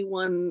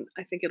 2021,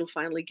 I think it'll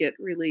finally get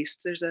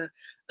released. There's a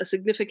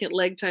significant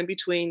lag time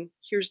between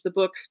here's the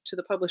book to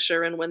the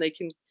publisher and when they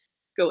can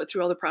go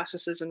through all the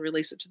processes and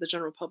release it to the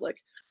general public.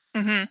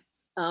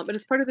 But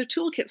it's part of their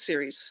toolkit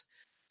series.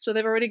 So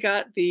they've already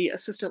got the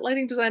assistant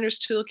lighting designers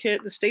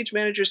toolkit, the stage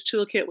managers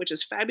toolkit, which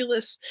is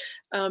fabulous.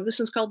 This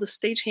one's called the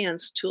Stage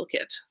Hands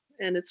toolkit,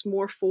 and it's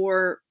more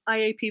for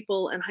IA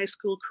people and high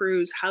school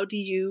crews. How do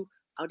you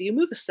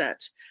move a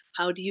set?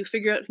 How do you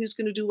figure out who's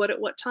going to do what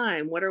at what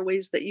time? What are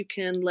ways that you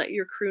can let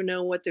your crew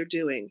know what they're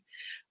doing?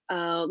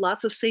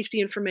 Lots of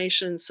safety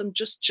information, some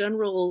just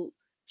general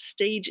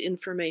stage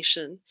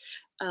information.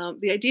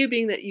 The idea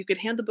being that you could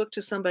hand the book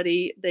to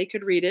somebody, they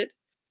could read it,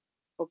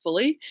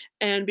 hopefully,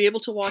 and be able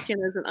to walk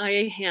in as an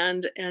IA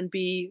hand and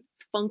be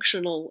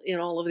functional in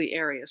all of the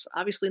areas.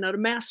 Obviously not a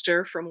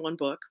master from one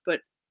book,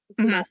 but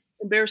not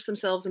embarrass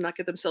themselves and not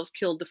get themselves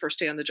killed the first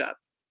day on the job.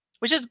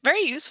 Which is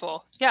very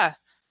useful. Yeah.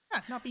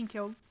 Yeah, not being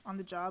killed on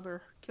the job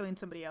or killing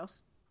somebody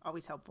else.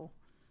 Always helpful.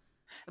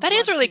 That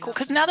is really cool,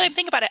 because now that I'm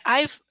thinking about it,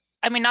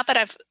 not that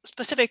I've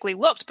specifically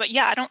looked, but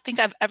yeah, I don't think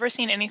I've ever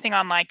seen anything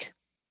on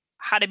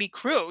how to be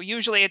crew.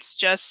 Usually it's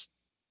just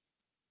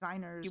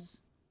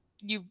designers.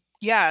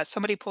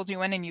 somebody pulls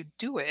you in and you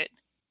do it.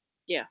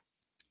 Yeah.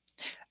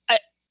 It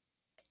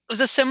was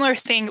a similar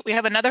thing. We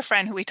have another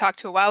friend who we talked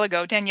to a while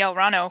ago, Danielle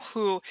Rano,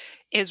 who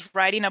is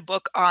writing a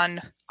book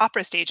on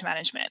opera stage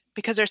management,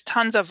 because there's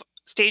tons of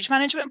stage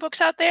management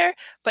books out there,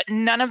 but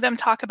none of them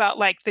talk about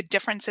like the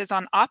differences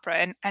on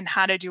opera and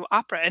how to do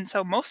opera. And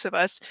so most of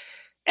us,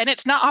 and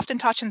it's not often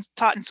taught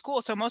in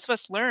school, so most of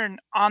us learn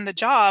on the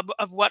job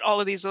of what all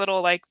of these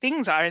little like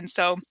things are. And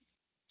so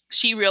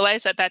she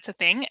realized that that's a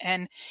thing,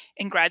 and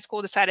in grad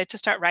school decided to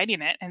start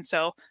writing it. And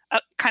so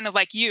kind of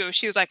like you,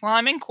 she was like, well,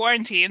 I'm in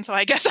quarantine, so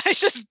I guess I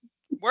just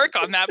work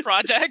on that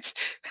project.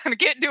 I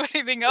can't do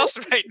anything else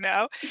right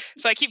now.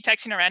 So I keep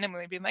texting her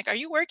randomly being like, are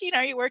you working?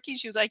 Are you working?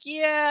 She was like,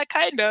 yeah,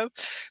 kind of.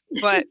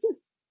 But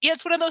yeah,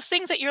 it's one of those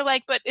things that you're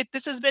like, but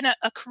this has been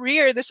a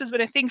career. This has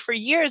been a thing for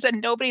years,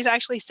 and nobody's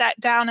actually sat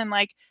down and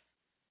like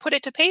put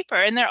it to paper.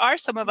 And there are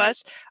some of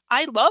us,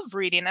 I love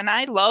reading, and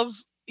I love,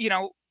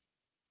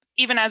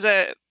 even as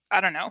I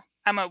don't know,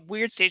 I'm a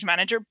weird stage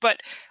manager, but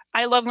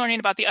I love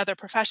learning about the other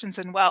professions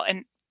and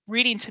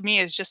reading to me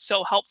is just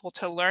so helpful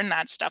to learn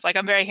that stuff. Like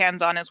I'm very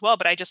hands-on as well,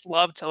 but I just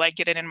love to like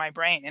get it in my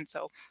brain. And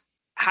so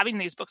having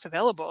these books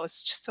available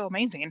is just so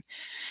amazing.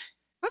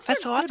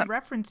 That's so awesome.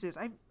 References.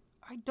 I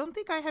don't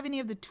think I have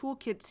any of the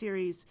toolkit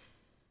series,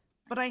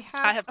 but I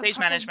have stage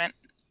management.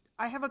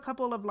 I have a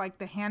couple of like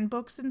the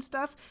handbooks and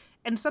stuff.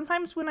 And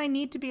sometimes when I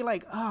need to be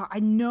like, I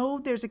know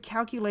there's a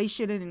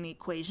calculation and an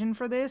equation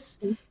for this.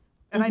 Mm-hmm.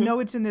 And I know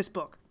it's in this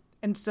book.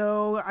 And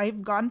so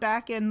I've gone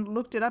back and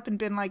looked it up and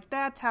been like,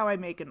 that's how I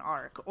make an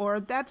arc.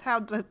 Or that's how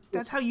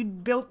you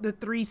built the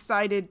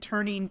 3-sided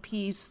turning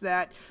piece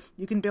that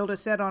you can build a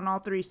set on all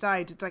 3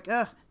 sides. It's like,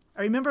 I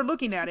remember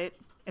looking at it,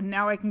 and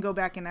now I can go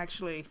back and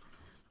actually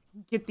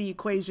get the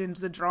equations,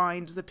 the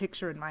drawings, the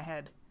picture in my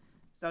head.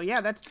 So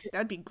yeah,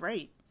 that'd be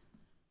great.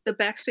 The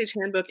Backstage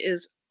Handbook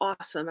is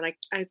awesome, and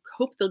I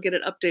hope they'll get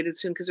it updated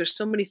soon, because there's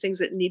so many things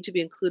that need to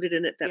be included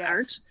in it that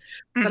aren't.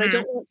 But I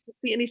don't want to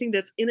see anything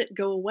that's in it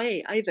go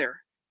away either.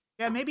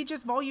 Yeah, maybe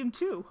just volume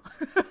 2,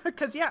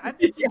 because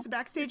it's a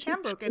Backstage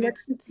Handbook, and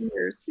it's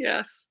years.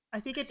 Yes, I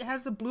think it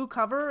has the blue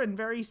cover and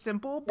very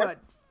simple, but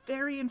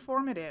very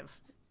informative.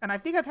 And I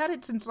think I've had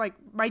it since like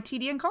my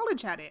TD in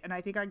college had it, and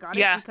I think I got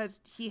it because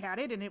he had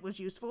it and it was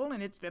useful,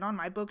 and it's been on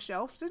my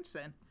bookshelf since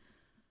then.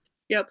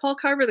 Yeah, Paul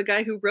Carver, the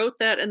guy who wrote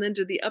that and then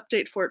did the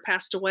update for it,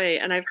 passed away.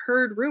 And I've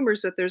heard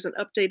rumors that there's an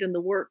update in the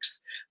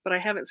works, but I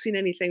haven't seen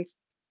anything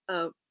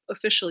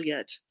official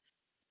yet.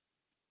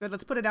 Good,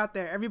 let's put it out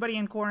there. Everybody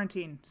in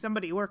quarantine,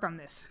 somebody work on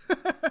this.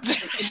 I'm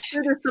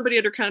sure there's somebody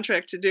under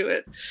contract to do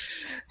it.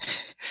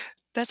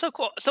 That's so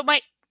cool. So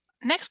my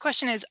next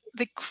question is,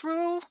 the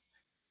crew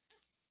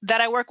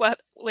that I work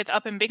with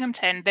up in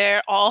Binghamton,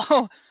 they're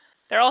all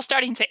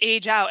starting to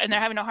age out, and they're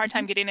having a hard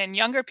time getting in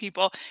younger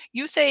people.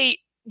 You say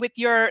with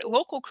your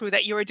local crew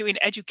that you were doing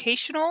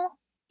educational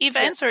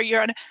events, or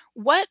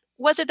what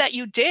was it that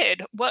you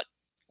did? What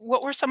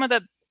were some of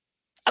the,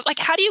 like,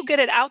 how do you get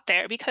it out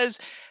there? Because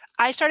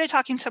I started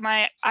talking to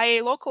my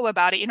IA local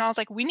about it. I was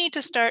like, we need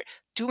to start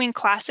doing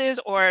classes,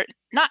 or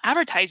not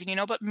advertising,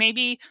 but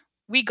maybe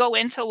we go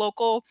into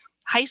local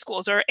high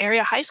schools or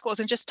area high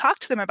schools and just talk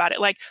to them about it.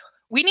 Like,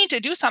 we need to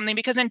do something,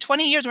 because in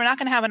 20 years, we're not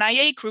going to have an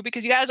IA crew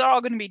because you guys are all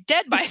going to be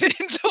dead by then.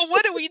 So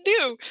what do we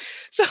do?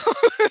 So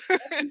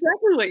that's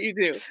exactly what you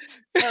do.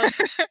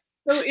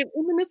 So in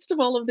the midst of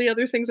all of the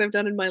other things I've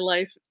done in my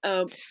life,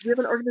 we have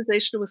an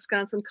organization in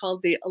Wisconsin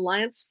called the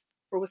Alliance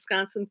for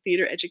Wisconsin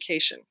Theater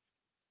Education.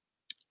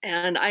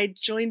 And I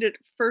joined it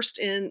first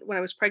when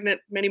I was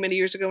pregnant many, many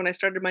years ago when I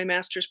started my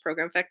master's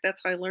program. In fact,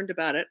 that's how I learned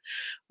about it.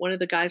 One of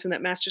the guys in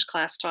that master's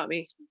class taught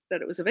me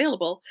that it was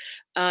available.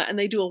 And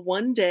they do a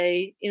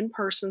 1-day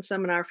in-person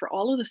seminar for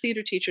all of the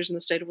theater teachers in the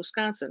state of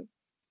Wisconsin.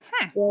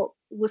 Well,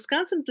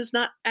 Wisconsin does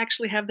not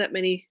actually have that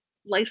many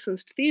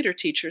licensed theater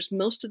teachers.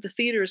 Most of the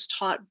theater is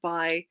taught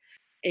by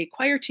a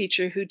choir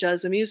teacher who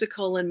does a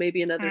musical and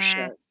maybe another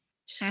show.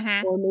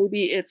 Or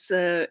maybe it's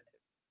a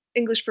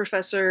English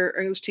professor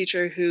or English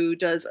teacher who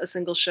does a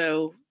single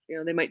show.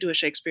 They might do a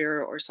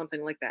Shakespeare or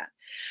something like that.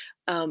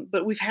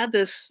 But we've had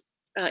this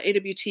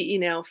AWTE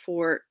now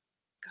for,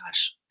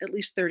 at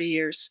least 30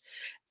 years.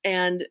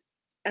 And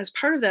as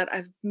part of that,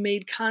 I've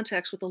made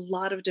contacts with a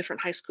lot of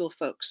different high school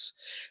folks.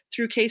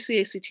 Through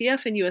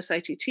KCACTF and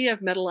USITT,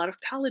 I've met a lot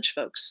of college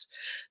folks.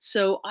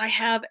 So I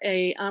have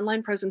an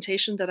online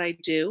presentation that I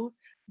do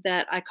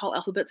that I call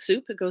Alphabet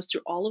Soup. It goes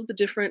through all of the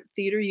different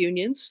theater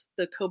unions,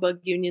 the COBUG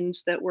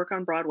unions that work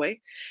on Broadway.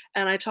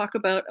 And I talk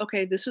about,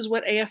 okay, this is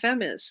what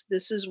AFM is.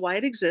 This is why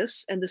it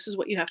exists. And this is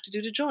what you have to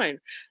do to join.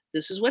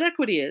 This is what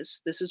equity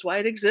is. This is why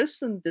it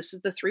exists. And this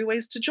is the 3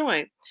 ways to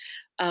join.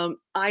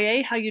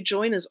 IA, how you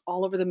join, is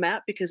all over the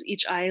map, because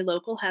each IA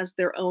local has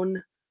their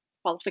own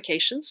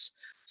qualifications.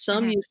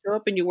 Some you show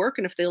up and you work,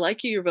 and if they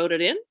like you, you're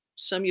voted in.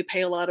 Some you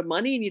pay a lot of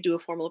money and you do a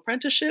formal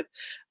apprenticeship.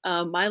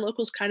 My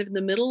local's kind of in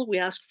the middle. We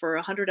ask for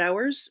 100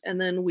 hours,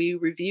 and then we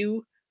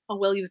review how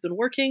well you've been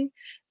working.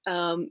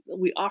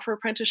 We offer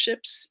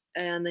apprenticeships,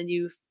 and then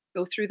you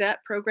go through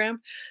that program.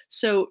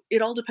 So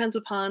it all depends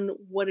upon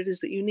what it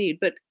is that you need.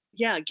 But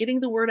getting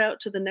the word out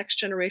to the next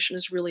generation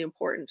is really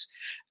important.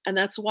 And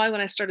that's why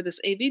when I started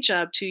this AV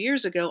job 2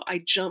 years ago,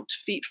 I jumped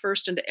feet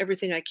first into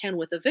everything I can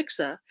with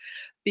Avixa,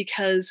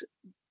 because,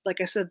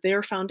 like I said,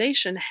 their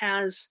foundation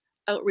has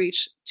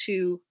outreach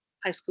to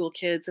high school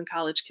kids and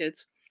college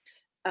kids.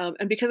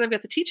 And because I've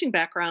got the teaching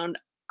background,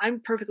 I'm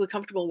perfectly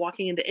comfortable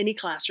walking into any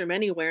classroom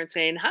anywhere and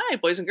saying, "Hi,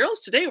 boys and girls,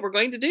 today we're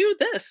going to do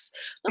this.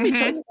 Let me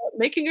tell you about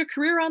making a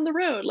career on the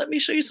road. Let me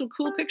show you some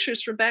cool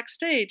pictures from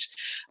backstage.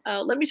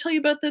 Let me tell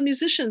you about the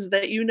musicians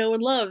that you know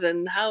and love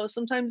and how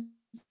sometimes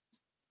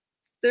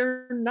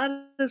they're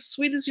not as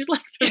sweet as you'd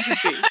like them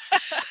to be."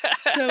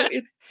 So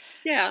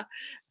yeah.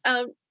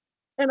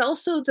 And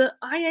also the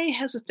IA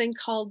has a thing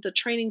called the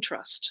Training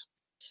Trust.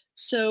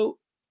 So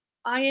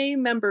IA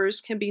members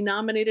can be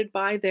nominated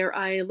by their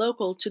IA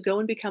local to go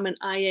and become an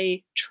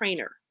IA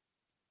trainer.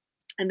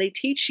 And they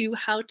teach you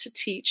how to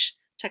teach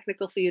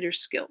technical theater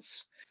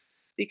skills.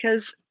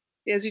 Because,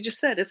 as you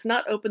just said, it's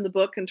not open the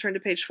book and turn to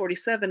page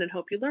 47 and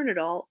hope you learn it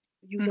all.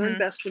 You learn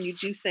best when you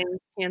do things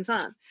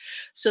hands-on.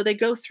 So they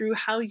go through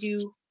how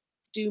you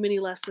do mini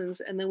lessons,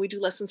 and then we do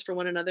lessons for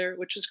one another,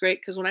 which was great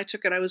because when I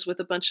took it, I was with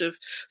a bunch of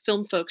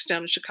film folks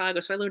down in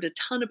Chicago, so I learned a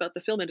ton about the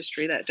film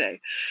industry that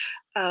day.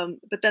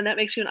 But then that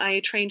makes you an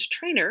IA trained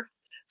trainer.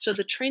 So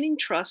the Training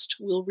Trust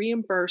will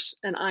reimburse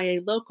an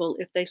IA local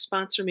if they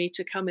sponsor me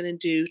to come in and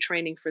do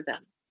training for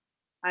them.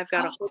 I've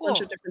got a whole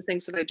bunch of different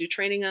things that I do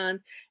training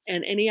on,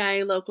 and any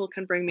IA local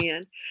can bring me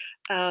in.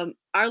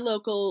 Our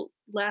local,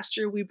 last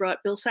year, we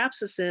brought Bill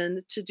Sapsis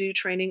in to do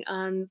training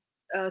on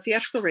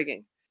theatrical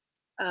rigging.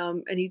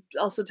 And he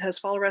also has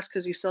fall arrest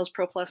because he sells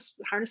Pro Plus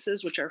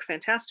harnesses, which are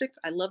fantastic.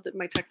 I love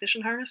my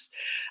technician harness.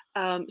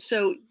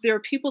 So there are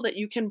people that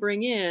you can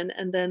bring in,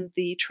 and then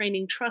the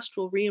Training Trust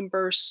will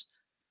reimburse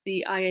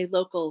the IA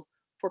local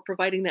for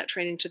providing that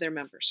training to their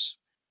members.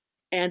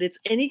 And it's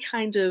any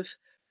kind of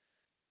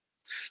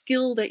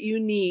skill that you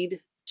need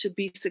to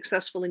be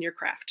successful in your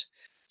craft.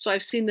 So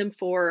I've seen them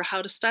for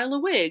how to style a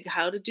wig,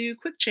 how to do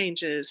quick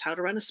changes, how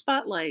to run a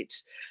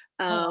spotlight.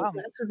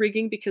 That's a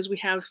rigging because we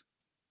have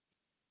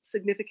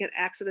significant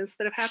accidents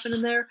that have happened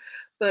in there,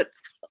 but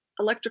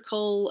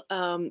electrical,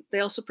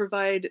 they also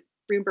provide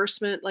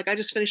reimbursement. Like I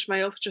just finished my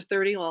OSHA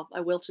 30, well, I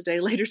will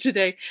later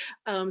today.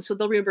 So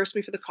they'll reimburse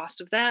me for the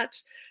cost of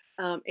that.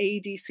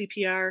 AED,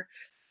 CPR,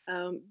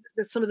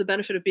 that's some of the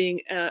benefit of being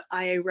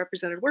IA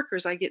represented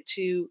workers. I get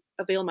to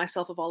avail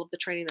myself of all of the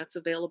training that's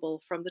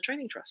available from the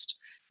Training Trust.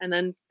 And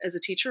then as a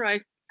teacher,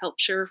 I help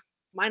share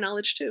my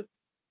knowledge too.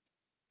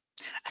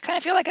 I kind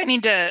of feel like I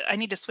need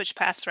to switch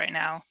paths right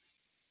now,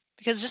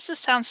 because this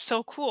sounds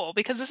so cool,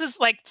 because this is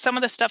like some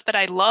of the stuff that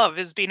I love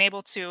is being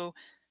able to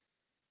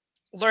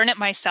learn it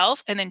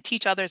myself and then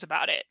teach others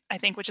about it. I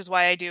think, which is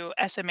why I do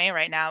SMA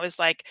right now, is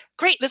like,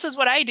 great, this is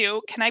what I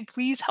do. Can I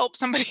please help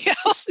somebody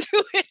else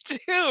do it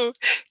too?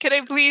 Can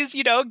I please,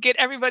 get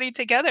everybody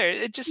together?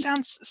 It just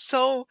sounds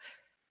so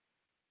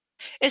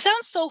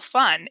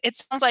fun. It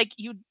sounds like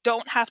you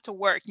don't have to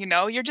work,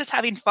 you're just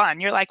having fun.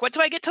 You're like, what do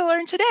I get to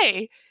learn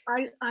today?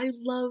 I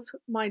love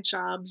my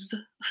jobs.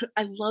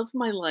 I love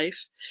my life.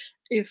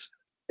 If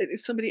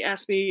somebody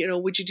asked me,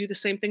 would you do the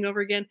same thing over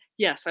again?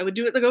 Yes, I would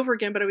do it over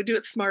again, but I would do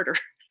it smarter.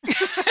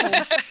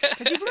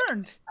 Because you've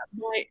learned.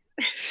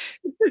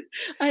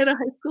 I had a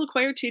high school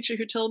choir teacher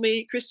who told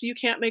me, "Christy, you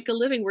can't make a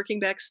living working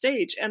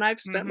backstage." And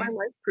I've spent my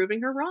life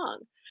proving her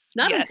wrong.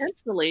 Not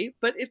intentionally,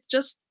 but it's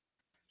just,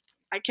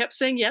 I kept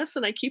saying yes,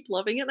 and I keep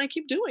loving it, and I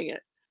keep doing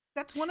it.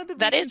 That's one of the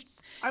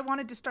reasons I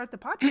wanted to start the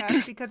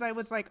podcast, because I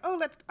was like, I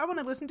want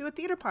to listen to a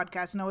theater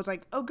podcast. And I was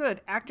like, oh,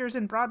 good, actors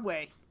in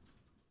Broadway.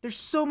 There's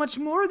so much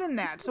more than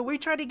that. So we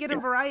try to get a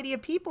variety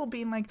of people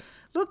being like,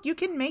 look, you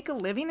can make a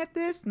living at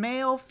this,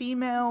 male,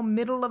 female,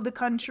 middle of the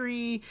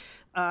country,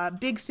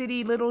 big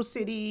city, little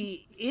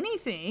city,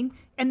 anything,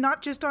 and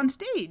not just on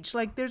stage.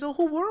 Like, there's a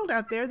whole world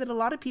out there that a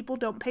lot of people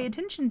don't pay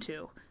attention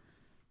to.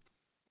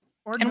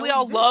 And we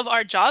all love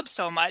our jobs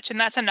so much. And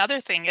that's another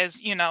thing is,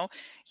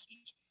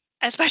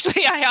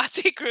 especially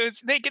IATSE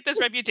crews, they get this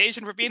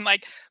reputation for being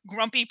like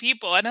grumpy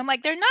people. And I'm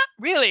like, they're not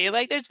really.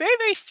 Like, there's very,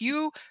 very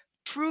few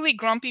truly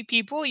grumpy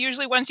people.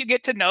 Usually once you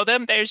get to know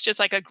them, there's just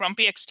like a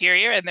grumpy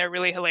exterior and they're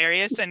really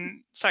hilarious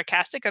and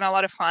sarcastic and a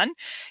lot of fun.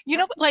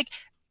 But like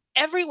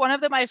every one of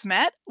them I've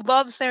met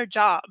loves their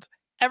job.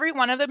 Every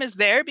one of them is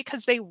there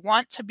because they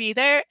want to be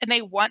there and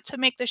they want to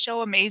make the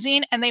show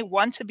amazing and they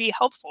want to be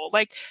helpful.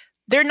 Like,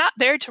 they're not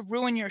there to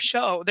ruin your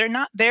show. They're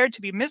not there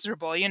to be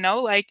miserable,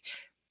 like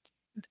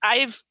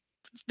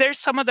there's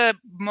some of the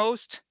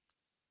most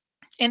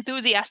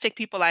enthusiastic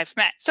people I've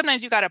met.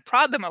 Sometimes you got to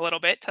prod them a little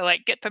bit to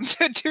like get them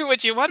to do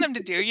what you want them to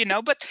do,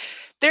 but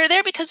they're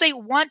there because they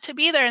want to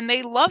be there and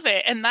they love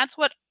it. And that's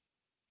what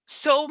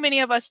so many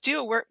of us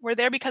do. We're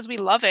there because we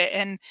love it.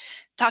 And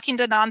talking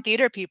to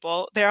non-theater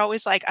people, they're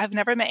always like, I've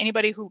never met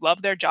anybody who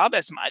loved their job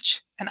as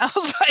much. And I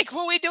was like,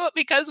 well, we do it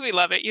because we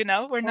love it.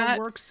 We're not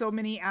work so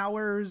many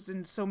hours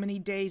and so many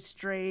days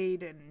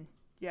straight. And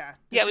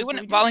we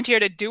wouldn't volunteer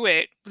to do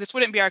it. This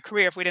wouldn't be our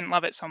career if we didn't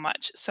love it so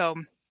much. So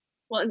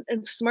Well,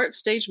 and smart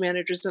stage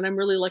managers, and I'm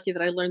really lucky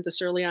that I learned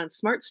this early on.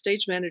 Smart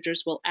stage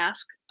managers will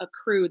ask a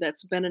crew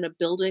that's been in a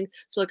building.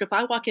 So, like, if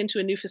I walk into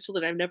a new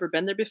facility, I've never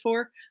been there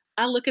before,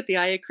 I'll look at the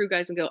IA crew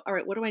guys and go, all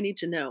right, what do I need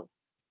to know?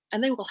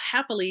 And they will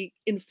happily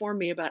inform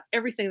me about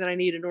everything that I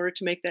need in order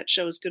to make that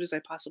show as good as I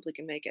possibly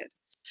can make it.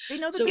 They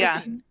know the So,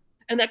 basics.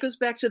 and that goes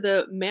back to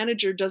the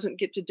manager doesn't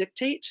get to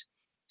dictate.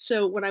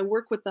 So when I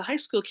work with the high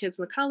school kids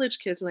and the college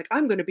kids, I'm like,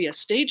 I'm going to be a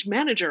stage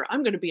manager.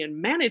 I'm going to be in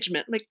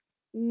management. I'm like,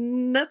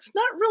 that's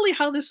not really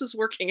how this is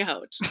working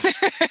out. You're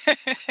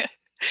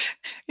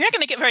not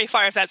going to get very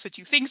far if that's what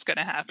you think's going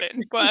to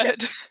happen.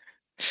 But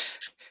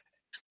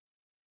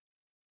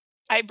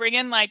I bring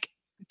in like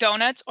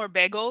donuts or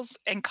bagels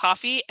and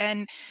coffee,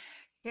 and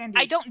Candy.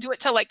 I don't do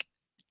it to like,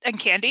 and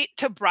candy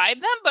to bribe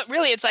them, but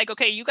really it's like,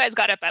 okay, you guys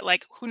got up at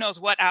like who knows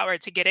what hour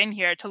to get in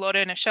here to load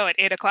in a show at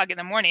 8 o'clock in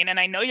the morning,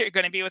 and I know you're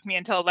going to be with me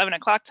until 11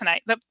 o'clock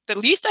tonight. The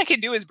least I can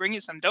do is bring you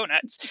some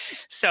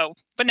donuts. So,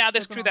 but now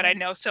this crew that I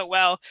know so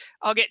well,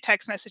 I'll get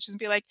text messages and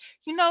be like,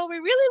 we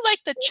really like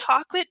the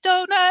chocolate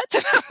donuts.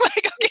 And I'm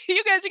like, okay,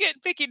 you guys are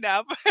getting picky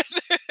now.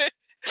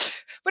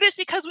 But it's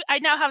because I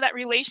now have that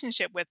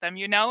relationship with them,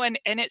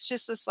 and it's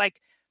just this like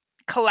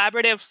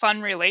collaborative,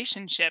 fun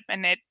relationship.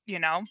 And it,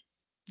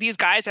 these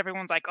guys,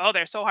 everyone's like, oh,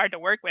 they're so hard to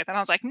work with. And I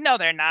was like, no,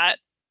 they're not.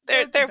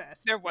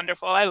 They're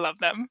wonderful. I love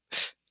them.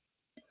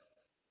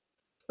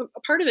 A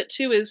part of it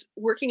too is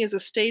working as a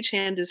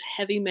stagehand is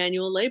heavy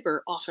manual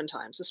labor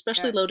oftentimes,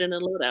 especially load in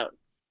and load out.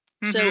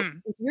 So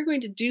if you're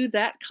going to do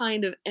that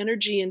kind of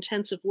energy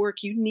intensive work,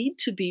 you need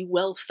to be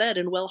well fed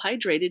and well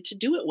hydrated to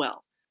do it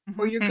well.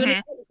 Or you're going to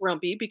get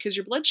grumpy because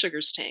your blood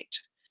sugar's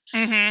tanked.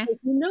 If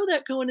you know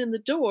that going in the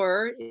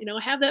door,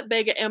 have that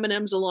bag of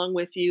M&Ms along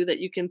with you that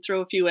you can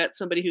throw a few at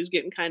somebody who's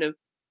getting kind of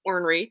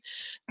ornery.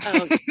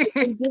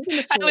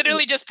 I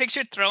literally just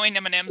pictured throwing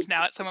M&Ms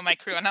now at some of my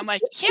crew, and I'm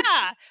like,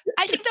 yeah,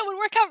 I think that would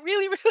work out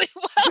really, really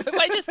well if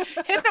I just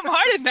hit them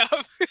hard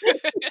enough.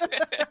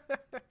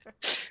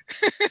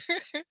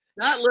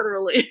 Not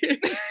literally.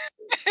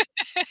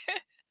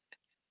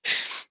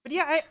 But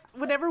yeah,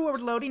 whenever we're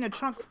loading a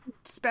trunk,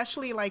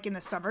 especially like in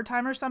the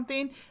summertime or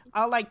something,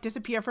 I'll like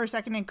disappear for a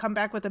second and come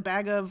back with a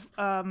bag of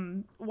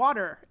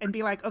water and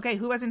be like, okay,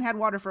 who hasn't had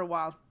water for a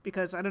while?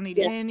 Because I don't need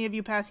any of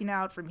you passing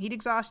out from heat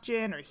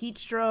exhaustion or heat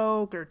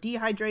stroke or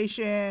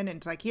dehydration. And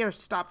it's like, here,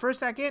 stop for a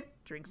second,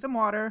 drink some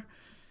water.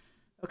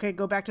 Okay,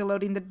 go back to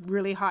loading the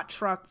really hot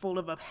truck full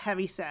of a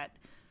heavy set.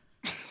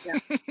 Yeah.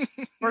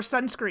 Or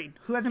sunscreen.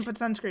 Who hasn't put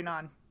sunscreen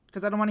on?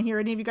 Because I don't want to hear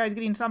any of you guys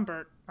getting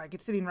sunburnt. Like,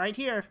 it's sitting right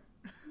here.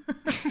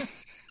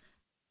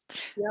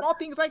 All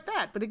things like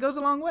that, but it goes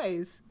a long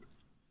ways.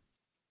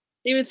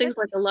 Even things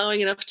like allowing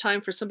enough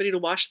time for somebody to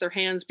wash their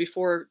hands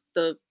before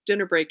the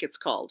dinner break gets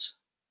called.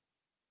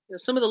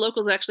 Some of the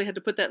locals actually had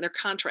to put that in their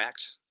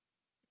contract.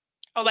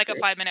 Oh, like a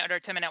 5-minute or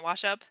 10-minute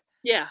wash up?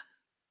 Yeah.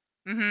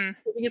 If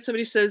we get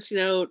somebody who says,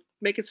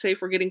 make it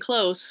safe, we're getting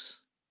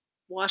close,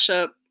 wash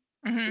up,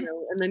 and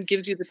then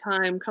gives you the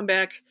time, come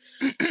back,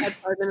 add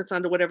 5 minutes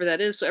onto whatever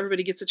that is, so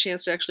everybody gets a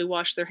chance to actually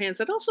wash their hands.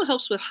 That also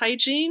helps with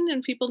hygiene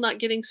and people not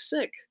getting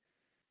sick.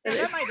 And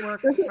that might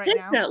work right take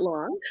now. That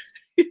long,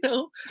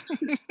 Imagine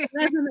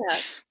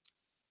that.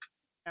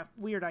 Yeah,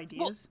 weird ideas.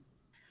 Well,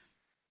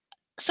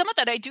 some of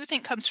that I do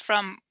think comes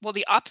from,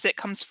 the opposite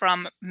comes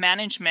from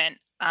management.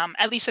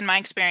 At least in my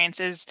experience,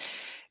 is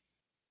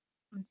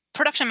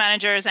production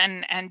managers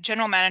and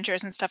general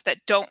managers and stuff that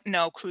don't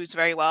know crews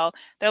very well.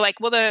 They're like,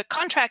 well, the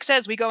contract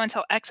says we go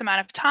until X amount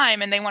of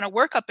time, and they want to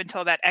work up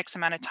until that X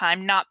amount of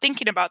time, not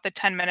thinking about the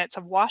 10 minutes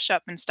of wash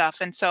up and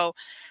stuff. And so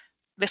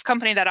this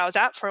company that I was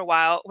at for a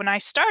while, when I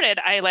started,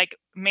 I like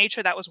made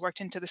sure that was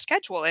worked into the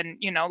schedule. And,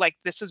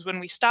 this is when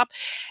we stop.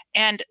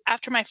 And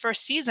after my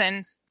first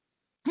season,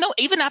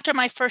 even after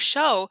my first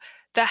show,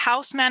 the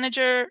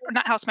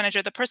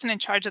the person in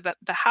charge of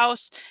the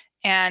house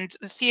and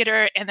the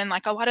theater, and then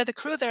like a lot of the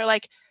crew, they're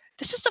like,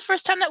 this is the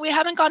first time that we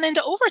haven't gone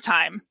into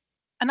overtime.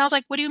 And I was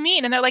like, what do you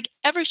mean? And they're like,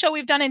 every show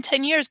we've done in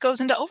 10 years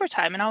goes into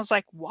overtime. And I was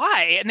like,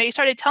 why? And they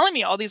started telling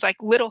me all these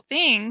like little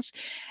things.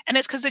 And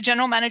it's because the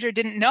general manager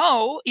didn't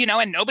know,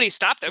 and nobody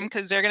stopped them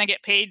because they're going to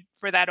get paid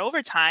for that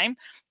overtime.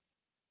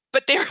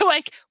 But they were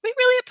like, we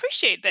really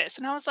appreciate this.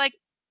 And I was like,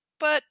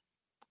 but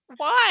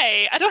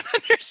why? I don't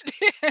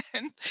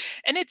understand.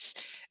 And it's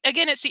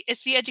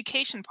the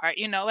education part,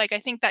 like I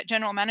think that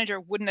general manager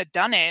wouldn't have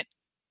done it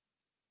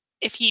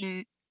if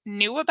he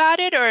knew about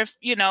it, or if,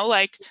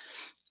 like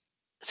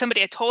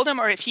somebody had told him,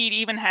 or if he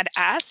even had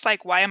asked,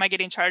 like, why am I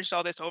getting charged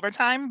all this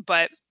overtime?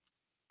 But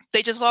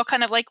they just all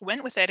kind of like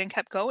went with it and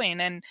kept going.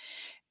 And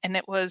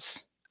I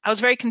was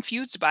very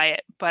confused by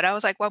it, but I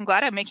was like, well, I'm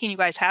glad I'm making you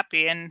guys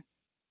happy. And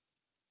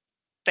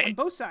on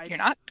both sides, you're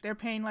not. They're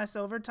paying less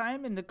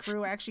overtime, and the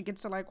crew actually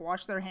gets to like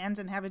wash their hands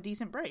and have a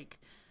decent break.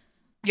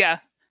 Yeah.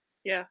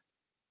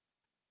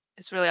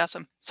 It's really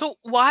awesome. So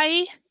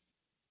why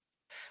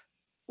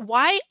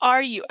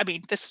are you,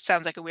 this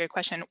sounds like a weird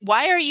question,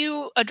 why are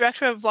you a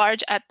director of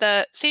large at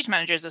the Stage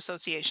Managers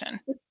Association?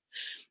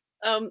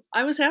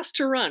 I was asked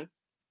to run.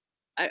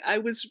 I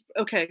was,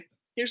 okay,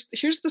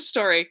 here's the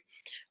story.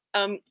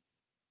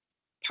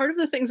 Part part of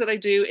the things that I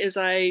do is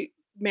I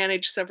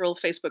manage several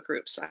Facebook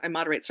groups. I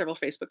moderate several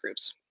Facebook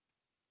groups.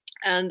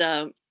 And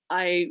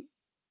I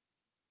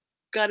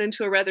got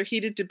into a rather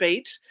heated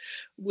debate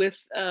with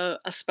a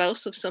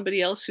spouse of somebody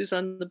else who's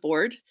on the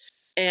board.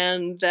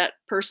 And that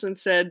person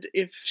said,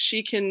 if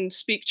she can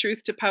speak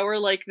truth to power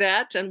like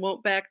that and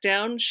won't back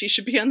down, she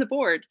should be on the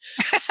board.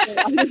 So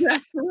I was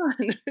asked to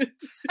run.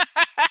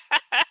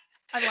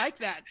 I like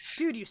that.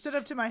 Dude, you stood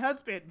up to my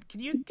husband. Can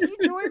you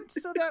join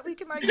so that we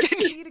can like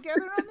be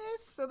together on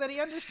this so that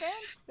he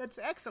understands? That's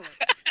excellent.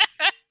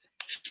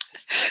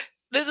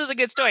 This is a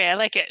good story. I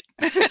like it.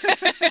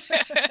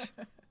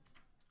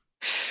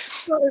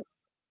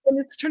 And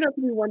it's turned out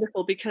to be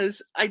wonderful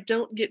because I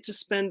don't get to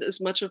spend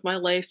as much of my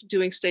life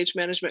doing stage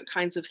management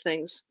kinds of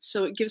things.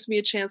 So it gives me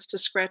a chance to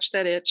scratch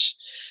that itch.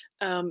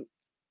 And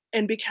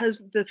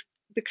because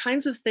the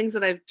kinds of things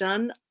that I've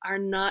done are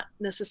not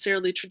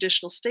necessarily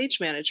traditional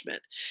stage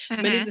management.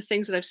 Mm-hmm. Many of the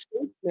things that I've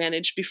stage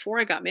managed before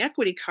I got my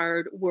equity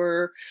card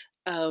were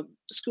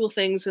school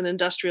things and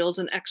industrials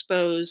and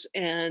expos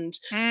and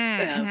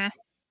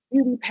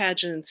beauty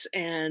pageants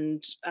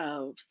and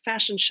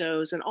fashion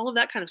shows and all of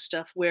that kind of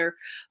stuff, where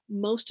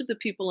most of the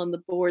people on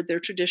the board,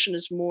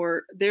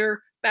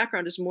 their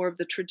background is more of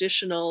the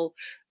traditional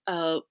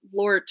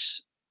LORT,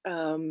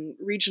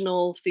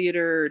 regional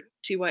theater,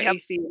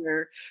 TYA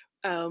theater,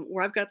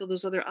 where I've got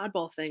those other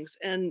oddball things.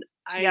 And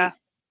I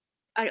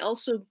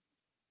also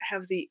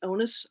have the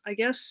onus, I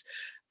guess,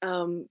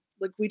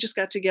 like we just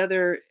got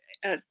together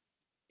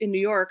in New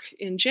York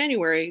in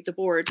January, the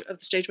board of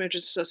the Stage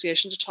Managers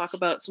Association, to talk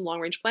about some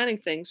long-range planning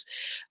things.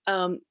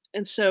 And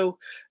so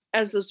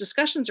as those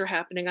discussions are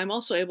happening, I'm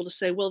also able to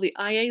say, well, the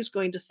IA is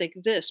going to think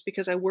this,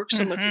 because I work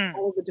so much with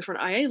all of the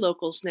different IA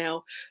locals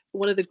now.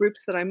 One of the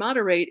groups that I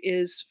moderate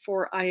is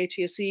for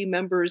IATSE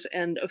members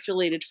and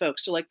affiliated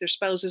folks. So like their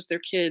spouses, their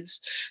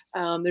kids,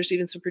 there's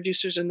even some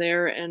producers in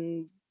there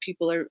and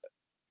people are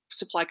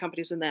supply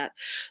companies in that.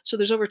 So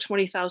there's over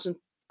 20,000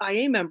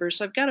 IA members.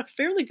 So I've got a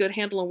fairly good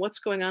handle on what's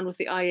going on with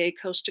the IA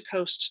coast to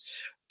coast,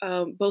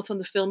 both on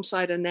the film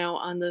side and now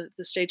on the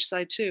stage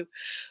side too.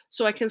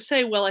 So I can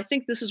say, well, I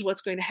think this is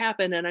what's going to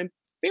happen. And I'm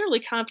fairly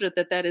confident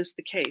that that is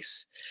the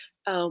case.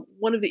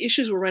 One of the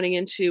issues we're running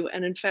into,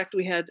 and in fact,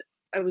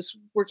 I was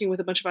working with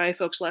a bunch of IA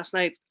folks last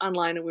night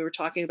online, and we were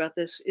talking about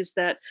this, is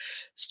that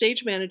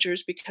stage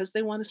managers, because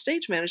they want to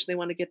stage manage, they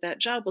want to get that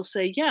job, will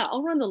say, yeah,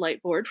 I'll run the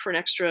light board for an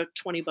extra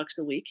 $20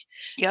 a week.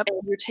 Yep.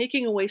 And you're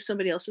taking away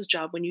somebody else's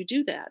job when you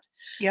do that.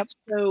 Yep.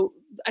 So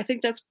I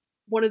think that's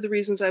one of the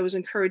reasons I was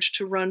encouraged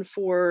to run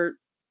for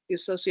the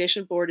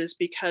association board, is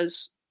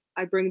because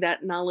I bring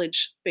that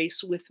knowledge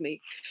base with me.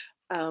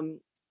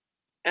 And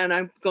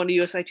I'm going to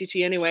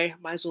USITT anyway.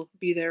 Might as well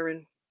be there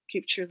and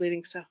keep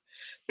cheerleading. So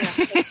yeah,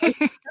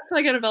 that's how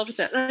I got involved with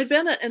that. And I've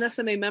been an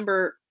SMA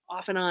member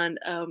off and on.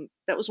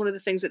 That was one of the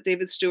things that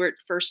David Stewart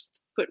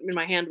first put in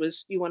my hand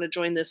was, you want to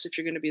join this if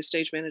you're going to be a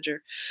stage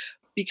manager,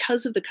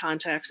 because of the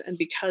contacts and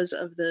because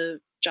of the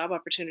job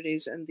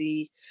opportunities and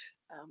the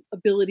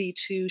ability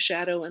to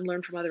shadow and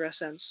learn from other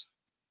SMs.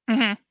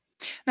 Mm-hmm.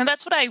 Now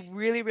that's what I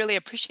really, really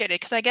appreciated,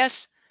 because I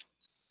guess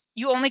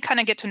you only kind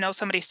of get to know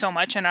somebody so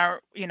much in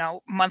our,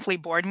 monthly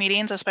board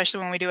meetings, especially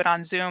when we do it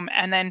on Zoom.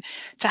 And then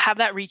to have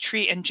that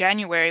retreat in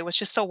January was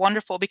just so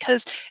wonderful,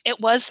 because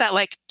it was that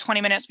like 20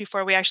 minutes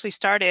before we actually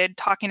started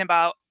talking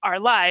about our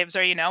lives,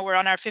 or, we're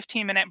on our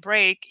 15-minute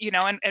break,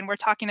 and we're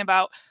talking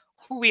about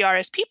who we are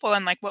as people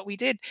and like what we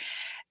did.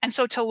 And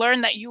so to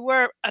learn that you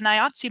were an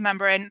IATSE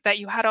member and that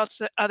you had all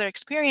this other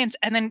experience.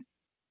 And then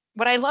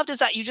what I loved is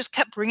that you just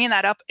kept bringing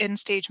that up in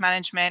stage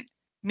management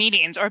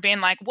meetings, or being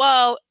like,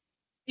 well,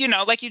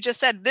 like you just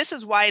said, this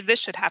is why this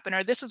should happen,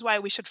 or this is why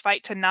we should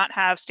fight to not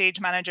have stage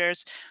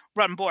managers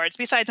run boards,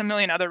 besides a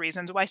million other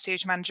reasons why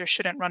stage managers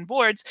shouldn't run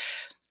boards.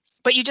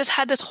 But you just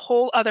had this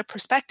whole other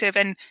perspective.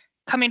 And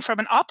coming from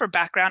an opera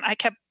background, I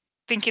kept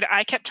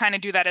trying to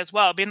do that as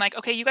well, being like,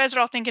 okay, you guys are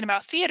all thinking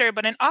about theater,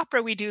 but in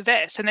opera, we do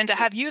this. And then to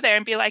have you there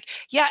and be like,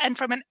 yeah, and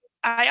from an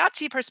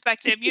IATSE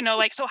perspective,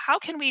 so how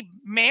can we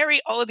marry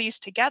all of these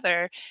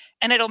together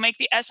and it'll make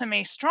the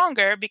SMA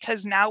stronger,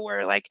 because now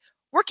we're like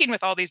working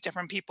with all these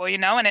different people,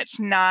 and it's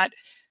not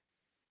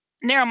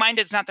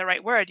narrow-minded is not the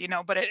right word,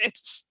 but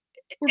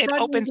it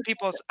opens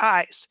people's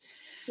eyes.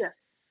 Yeah.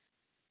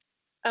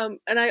 And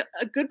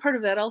a good part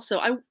of that also,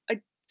 I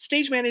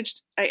stage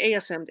managed, I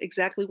ASM'd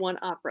exactly one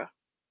opera.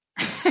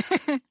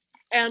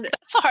 And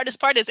that's the hardest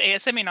part, is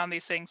ASMing on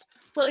these things.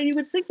 Well, and you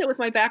would think that with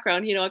my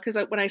background, because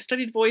when I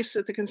studied voice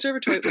at the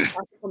conservatory, it was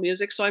classical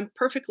music, so I'm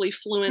perfectly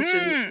fluent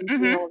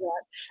in all of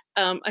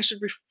that. I should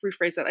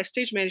rephrase that. I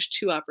stage managed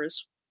 2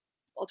 operas.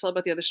 I'll tell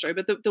about the other story,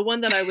 but the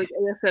one that I was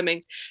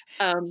ASMing,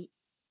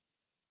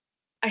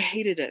 I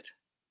hated it.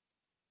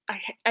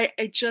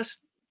 I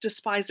just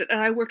despised it.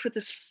 And I worked with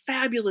this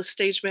fabulous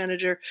stage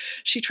manager.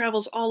 She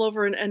travels all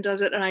over and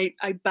does it. And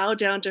I bow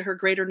down to her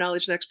greater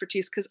knowledge and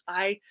expertise, because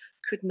I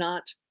could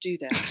not do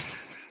that.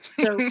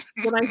 So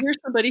when I hear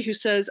somebody who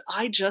says,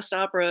 I just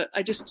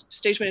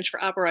stage manage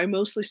for opera, I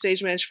mostly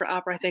stage manage for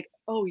opera, I think,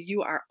 oh,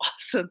 you are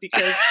awesome,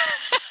 because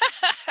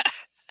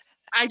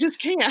I just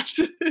can't.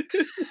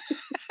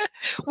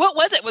 What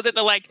was it? Was it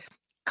the like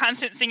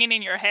constant singing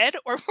in your head,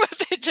 or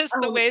was it just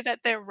the way that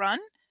they're run?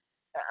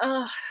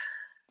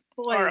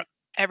 Boy. Or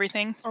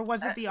everything? Or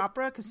was it the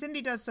opera? Because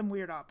Cindy does some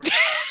weird opera.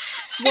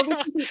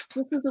 Well, this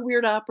was a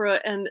weird opera,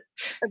 and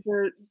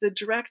the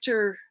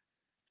director.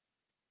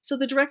 So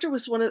the director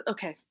was one of.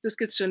 Okay, this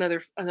gets to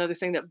another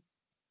thing that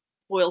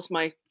boils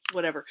my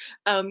whatever.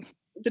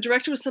 The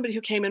director was somebody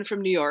who came in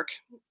from New York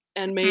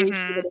and made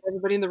sure that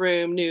everybody in the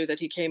room knew that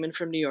he came in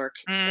from New York.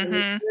 And he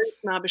was very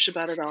snobbish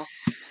about it all.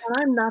 And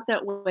I'm not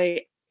that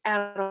way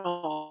at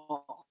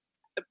all.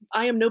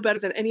 I am no better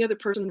than any other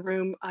person in the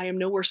room. I am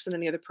no worse than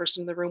any other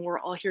person in the room. We're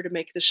all here to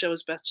make the show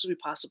as best as we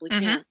possibly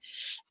can.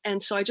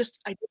 And so I didn't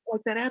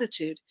like that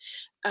attitude.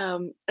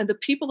 And the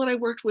people that I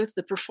worked with,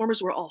 the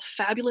performers were all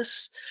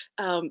fabulous.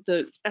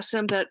 The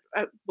SM that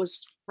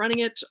was running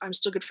it, I'm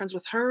still good friends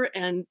with her.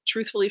 And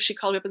truthfully, if she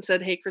called me up and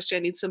said, "Hey, Christy, I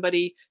need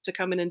somebody to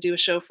come in and do a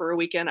show for a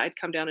weekend," I'd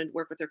come down and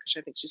work with her because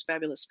I think she's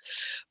fabulous.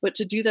 But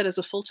to do that as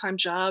a full-time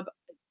job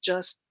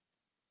just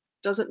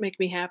doesn't make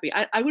me happy.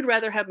 I would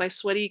rather have my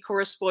sweaty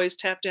chorus boys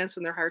tap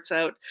dancing their hearts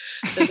out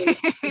than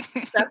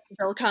that's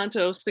bel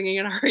canto singing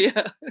an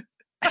aria.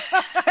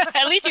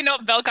 At least you know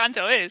what bel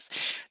canto is.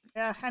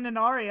 Yeah, and an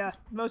aria.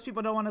 Most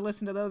people don't want to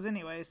listen to those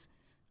anyways.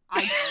 I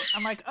don't.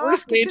 I'm like,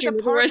 major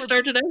before I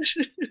started out.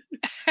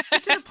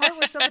 Get to the part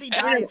where somebody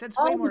dies. That's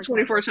way more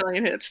 24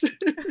 Italian hits.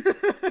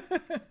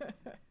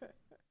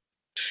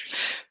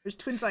 There's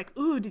twins like,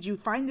 "Ooh, did you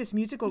find this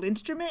musical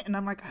instrument?" And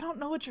I'm like, "I don't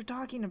know what you're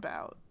talking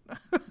about."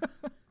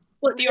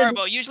 Well,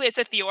 Theorbo. Usually it's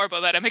a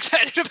theorbo that I'm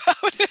excited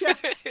about. Yeah,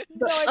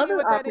 no idea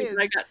what that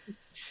is.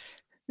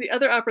 The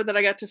other opera that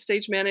I got to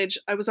stage manage,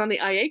 I was on the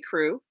IA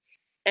crew,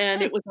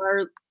 and it was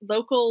our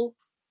local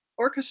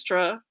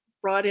orchestra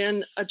brought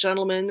in a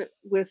gentleman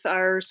with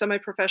our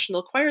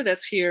semi-professional choir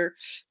that's here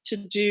to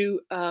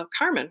do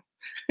Carmen.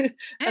 And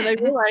I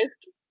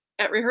realized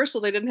at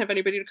rehearsal they didn't have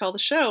anybody to call the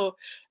show.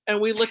 And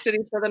we looked at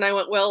each other and I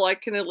went, "Well, I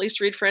can at least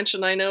read French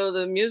and I know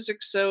the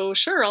music, so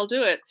sure, I'll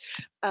do it."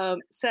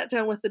 Sat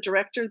down with the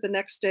director the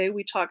next day.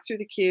 We talked through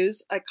the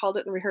cues. I called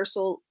it in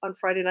rehearsal on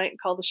Friday night and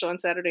called the show on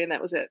Saturday, and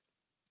that was it.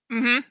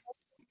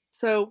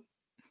 So,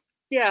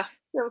 yeah,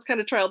 that was kind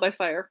of trial by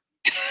fire.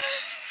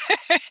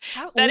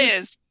 That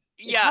is.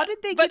 Yeah. How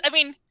did they get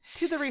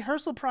to the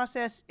rehearsal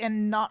process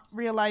and not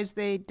realize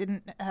they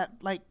didn't have,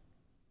 like,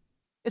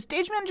 a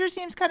stage manager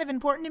seems kind of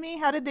important to me.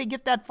 How did they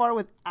get that far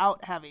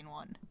without having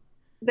one?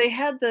 They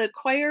had the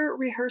choir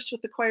rehearse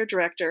with the choir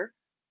director.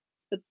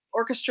 The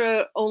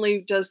orchestra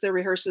only does their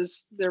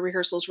rehearsals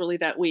really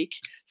that week.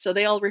 So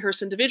they all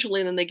rehearse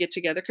individually and then they get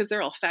together because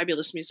they're all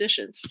fabulous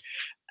musicians.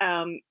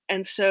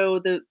 And so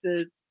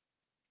the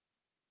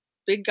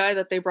big guy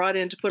that they brought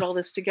in to put all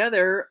this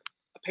together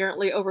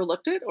apparently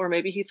overlooked it, or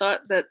maybe he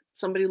thought that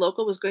somebody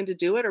local was going to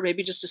do it, or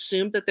maybe just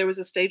assumed that there was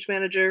a stage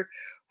manager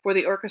for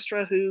the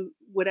orchestra who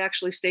would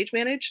actually stage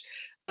manage.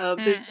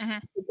 There's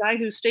the guy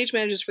who stage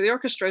manages for the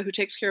orchestra, who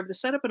takes care of the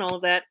setup and all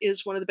of that,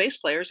 is one of the bass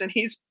players, and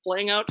he's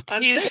playing out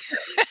on stage.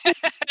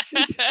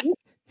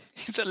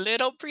 He's a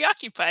little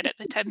preoccupied at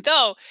the time.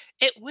 Though,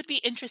 it would be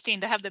interesting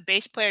to have the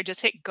bass player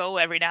just hit go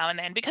every now and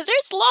then, because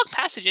there's long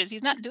passages.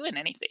 He's not doing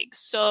anything.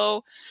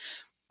 So...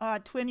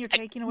 Twin, you're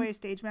taking away a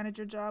stage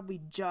manager job? We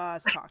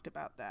just talked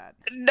about that.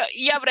 No,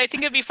 yeah, but I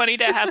think it'd be funny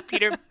to have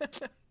Peter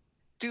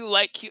do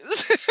light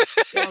cues.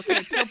 Yeah,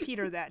 okay, tell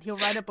Peter that. He'll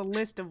write up a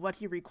list of what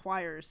he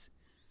requires.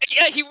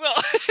 Yeah, he will.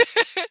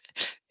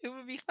 It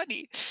would be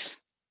funny.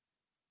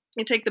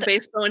 You take the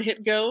bass bow and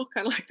hit go,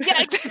 kind of like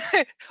that.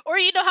 Yeah, or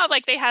you know how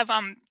like they have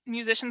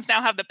musicians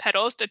now have the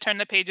pedals to turn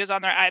the pages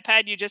on their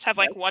iPad. You just have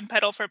like one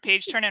pedal for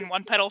page turn and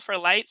one pedal for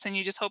lights, and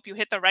you just hope you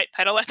hit the right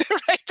pedal at the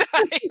right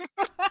time.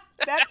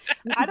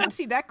 I don't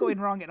see that going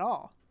wrong at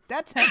all.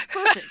 That sounds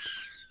perfect.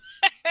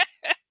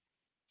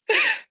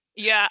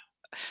 Yeah,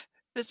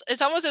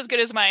 it's almost as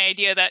good as my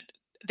idea that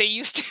they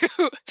used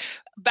to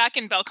back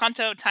in bel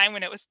canto time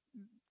when it was,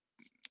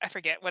 I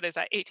forget, what is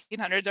that,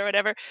 1800s or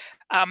whatever.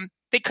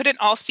 They couldn't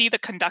all see the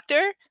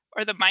conductor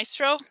or the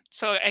maestro.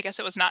 So I guess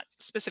it was not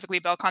specifically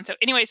bel canto.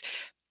 Anyways,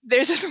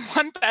 there's this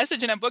one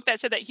passage in a book that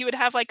said that he would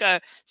have like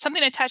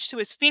something attached to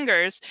his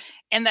fingers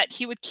and that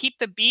he would keep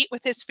the beat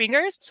with his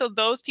fingers. So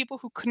those people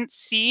who couldn't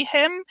see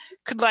him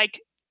could like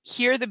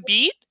hear the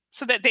beat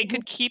so that they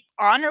could keep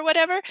on or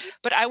whatever.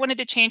 But I wanted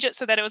to change it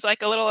so that it was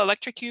like a little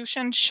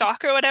electrocution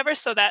shock or whatever.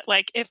 So that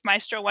like if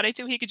Maestro wanted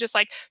to, he could just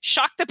like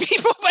shock the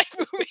people by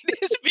moving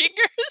his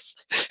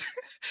fingers.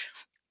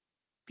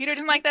 Peter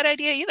didn't like that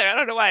idea either. I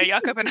don't know why.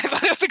 Jakob and I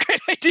thought it was a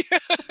great idea.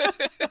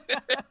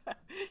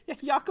 Yeah,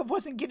 Jakob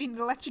wasn't getting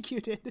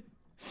electrocuted.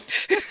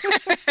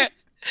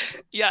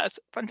 Yes,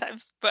 fun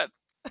times. But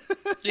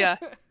yeah.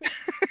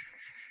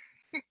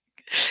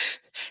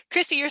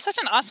 Christy, you're such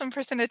an awesome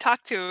person to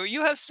talk to.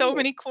 You have so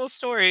many cool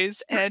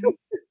stories and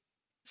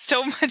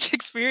so much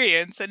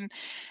experience. And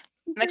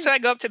next time I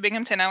go up to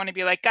Binghamton, I want to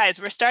be like, guys,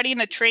 we're starting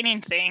a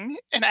training thing,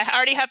 and I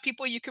already have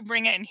people you can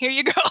bring in. Here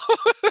you go.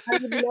 I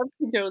would love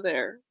to go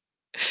there.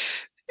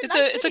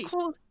 It's a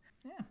cool.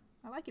 Yeah.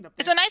 I like it up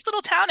there. It's a nice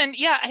little town, and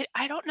yeah,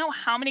 I don't know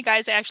how many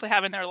guys they actually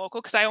have in their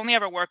local because I only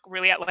ever work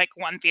really at like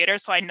one theater,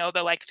 so I know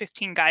the like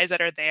 15 guys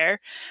that are there.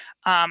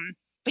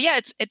 But yeah,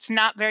 it's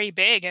not very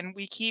big, and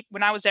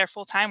when I was there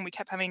full time,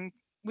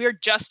 we were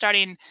just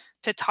starting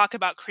to talk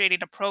about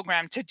creating a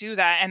program to do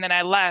that, and then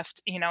I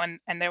left, and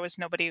there was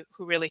nobody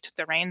who really took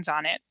the reins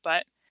on it,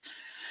 but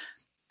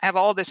I have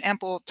all this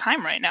ample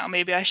time right now.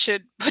 Maybe I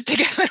should put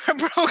together a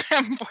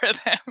program for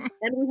them.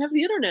 And we have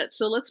the internet,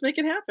 so let's make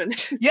it happen.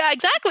 Yeah,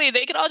 exactly.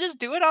 They could all just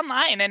do it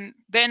online, and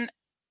then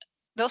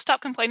they'll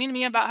stop complaining to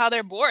me about how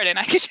they're bored, and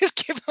I could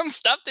just give them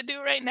stuff to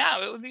do right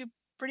now. It would be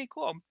pretty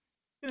cool.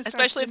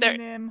 Especially if they're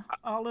them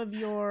all of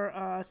your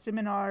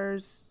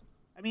seminars.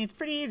 I mean, it's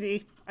pretty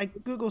easy. I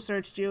Google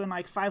searched you, and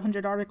like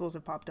 500 articles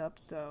have popped up,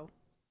 so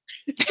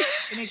it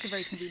makes it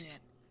very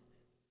convenient.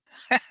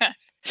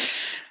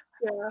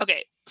 Yeah.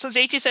 Okay, so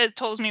Stacey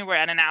told me we're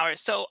at an hour.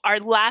 So our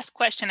last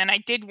question, and I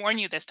did warn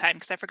you this time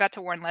because I forgot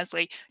to warn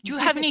Leslie. Do you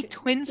have any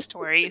twin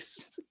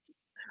stories?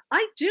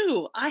 I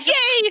do. I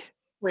have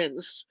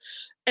twins.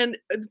 And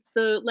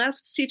the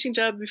last teaching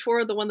job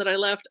before the one that I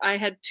left, I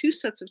had 2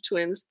 sets of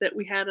twins that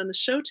we had on the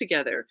show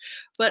together.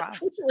 But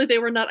Fortunately, they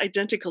were not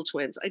identical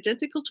twins.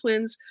 Identical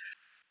twins,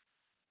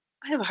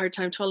 I have a hard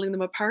time telling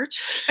them apart.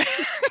 I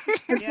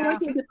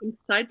can get them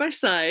side by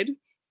side.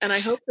 And I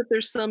hope that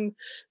there's some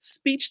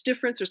speech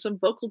difference or some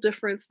vocal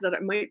difference that I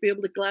might be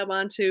able to grab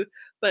onto.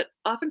 But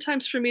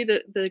oftentimes for me,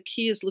 the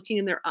key is looking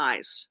in their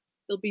eyes.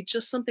 There'll be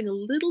just something a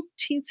little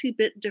teensy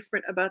bit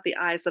different about the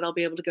eyes that I'll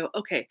be able to go,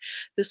 okay,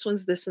 this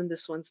one's this and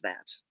this one's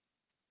that.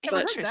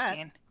 But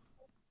interesting.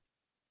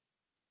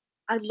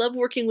 I love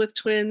working with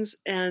twins,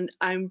 and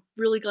I'm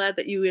really glad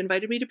that you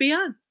invited me to be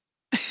on.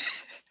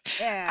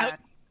 Yeah.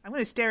 I'm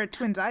going to stare at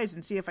twins' eyes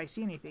and see if I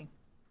see anything.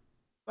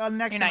 Well,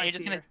 next time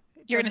you're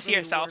going to see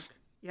yourself. Work.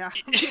 Yeah,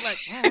 I'll be like,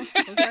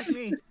 looks like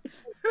me.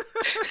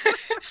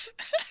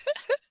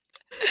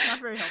 Not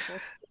very helpful.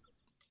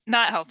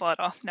 Not helpful at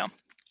all, no.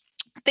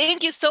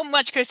 Thank you so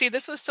much, Christy.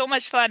 This was so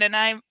much fun, and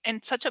I'm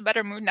in such a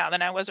better mood now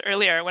than I was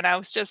earlier when I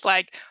was just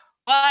like,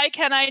 why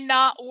can I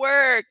not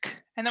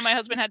work? And then my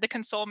husband had to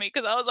console me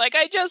because I was like,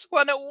 I just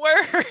want to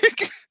work.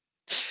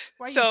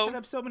 Why you set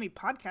up so many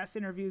podcast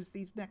interviews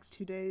these next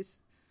 2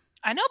 days?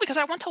 I know, because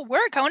I want to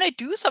work. I want to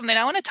do something.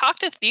 I want to talk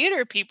to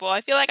theater people.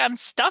 I feel like I'm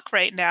stuck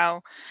right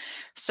now.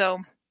 So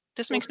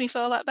this makes me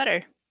feel a lot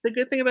better. The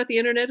good thing about the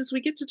internet is we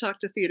get to talk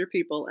to theater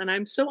people, and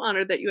I'm so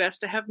honored that you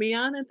asked to have me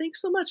on, and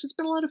thanks so much. It's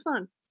been a lot of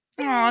fun.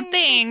 Oh,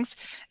 thanks.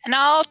 And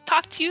I'll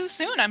talk to you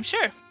soon, I'm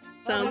sure.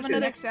 Sounds good. The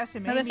next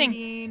SMA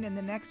meeting and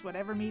the next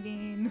whatever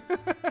meeting.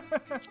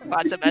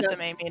 Lots of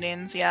SMA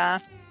meetings, yeah.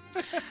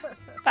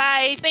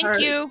 Bye.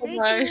 Thank you.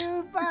 Thank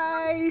you.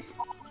 Bye.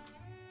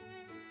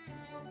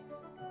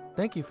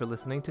 Thank you for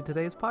listening to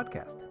today's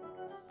podcast.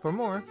 For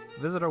more,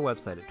 visit our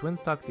website at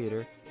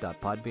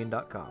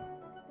twinstalktheater.podbean.com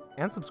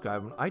and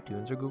subscribe on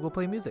iTunes or Google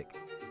Play Music.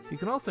 You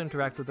can also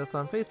interact with us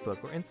on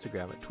Facebook or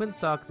Instagram at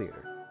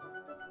twinstalktheater.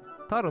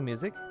 Title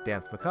music,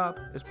 Dance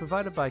Macabre, is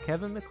provided by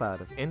Kevin MacLeod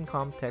of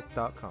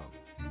incomtech.com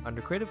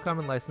under Creative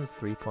Commons License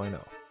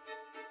 3.0.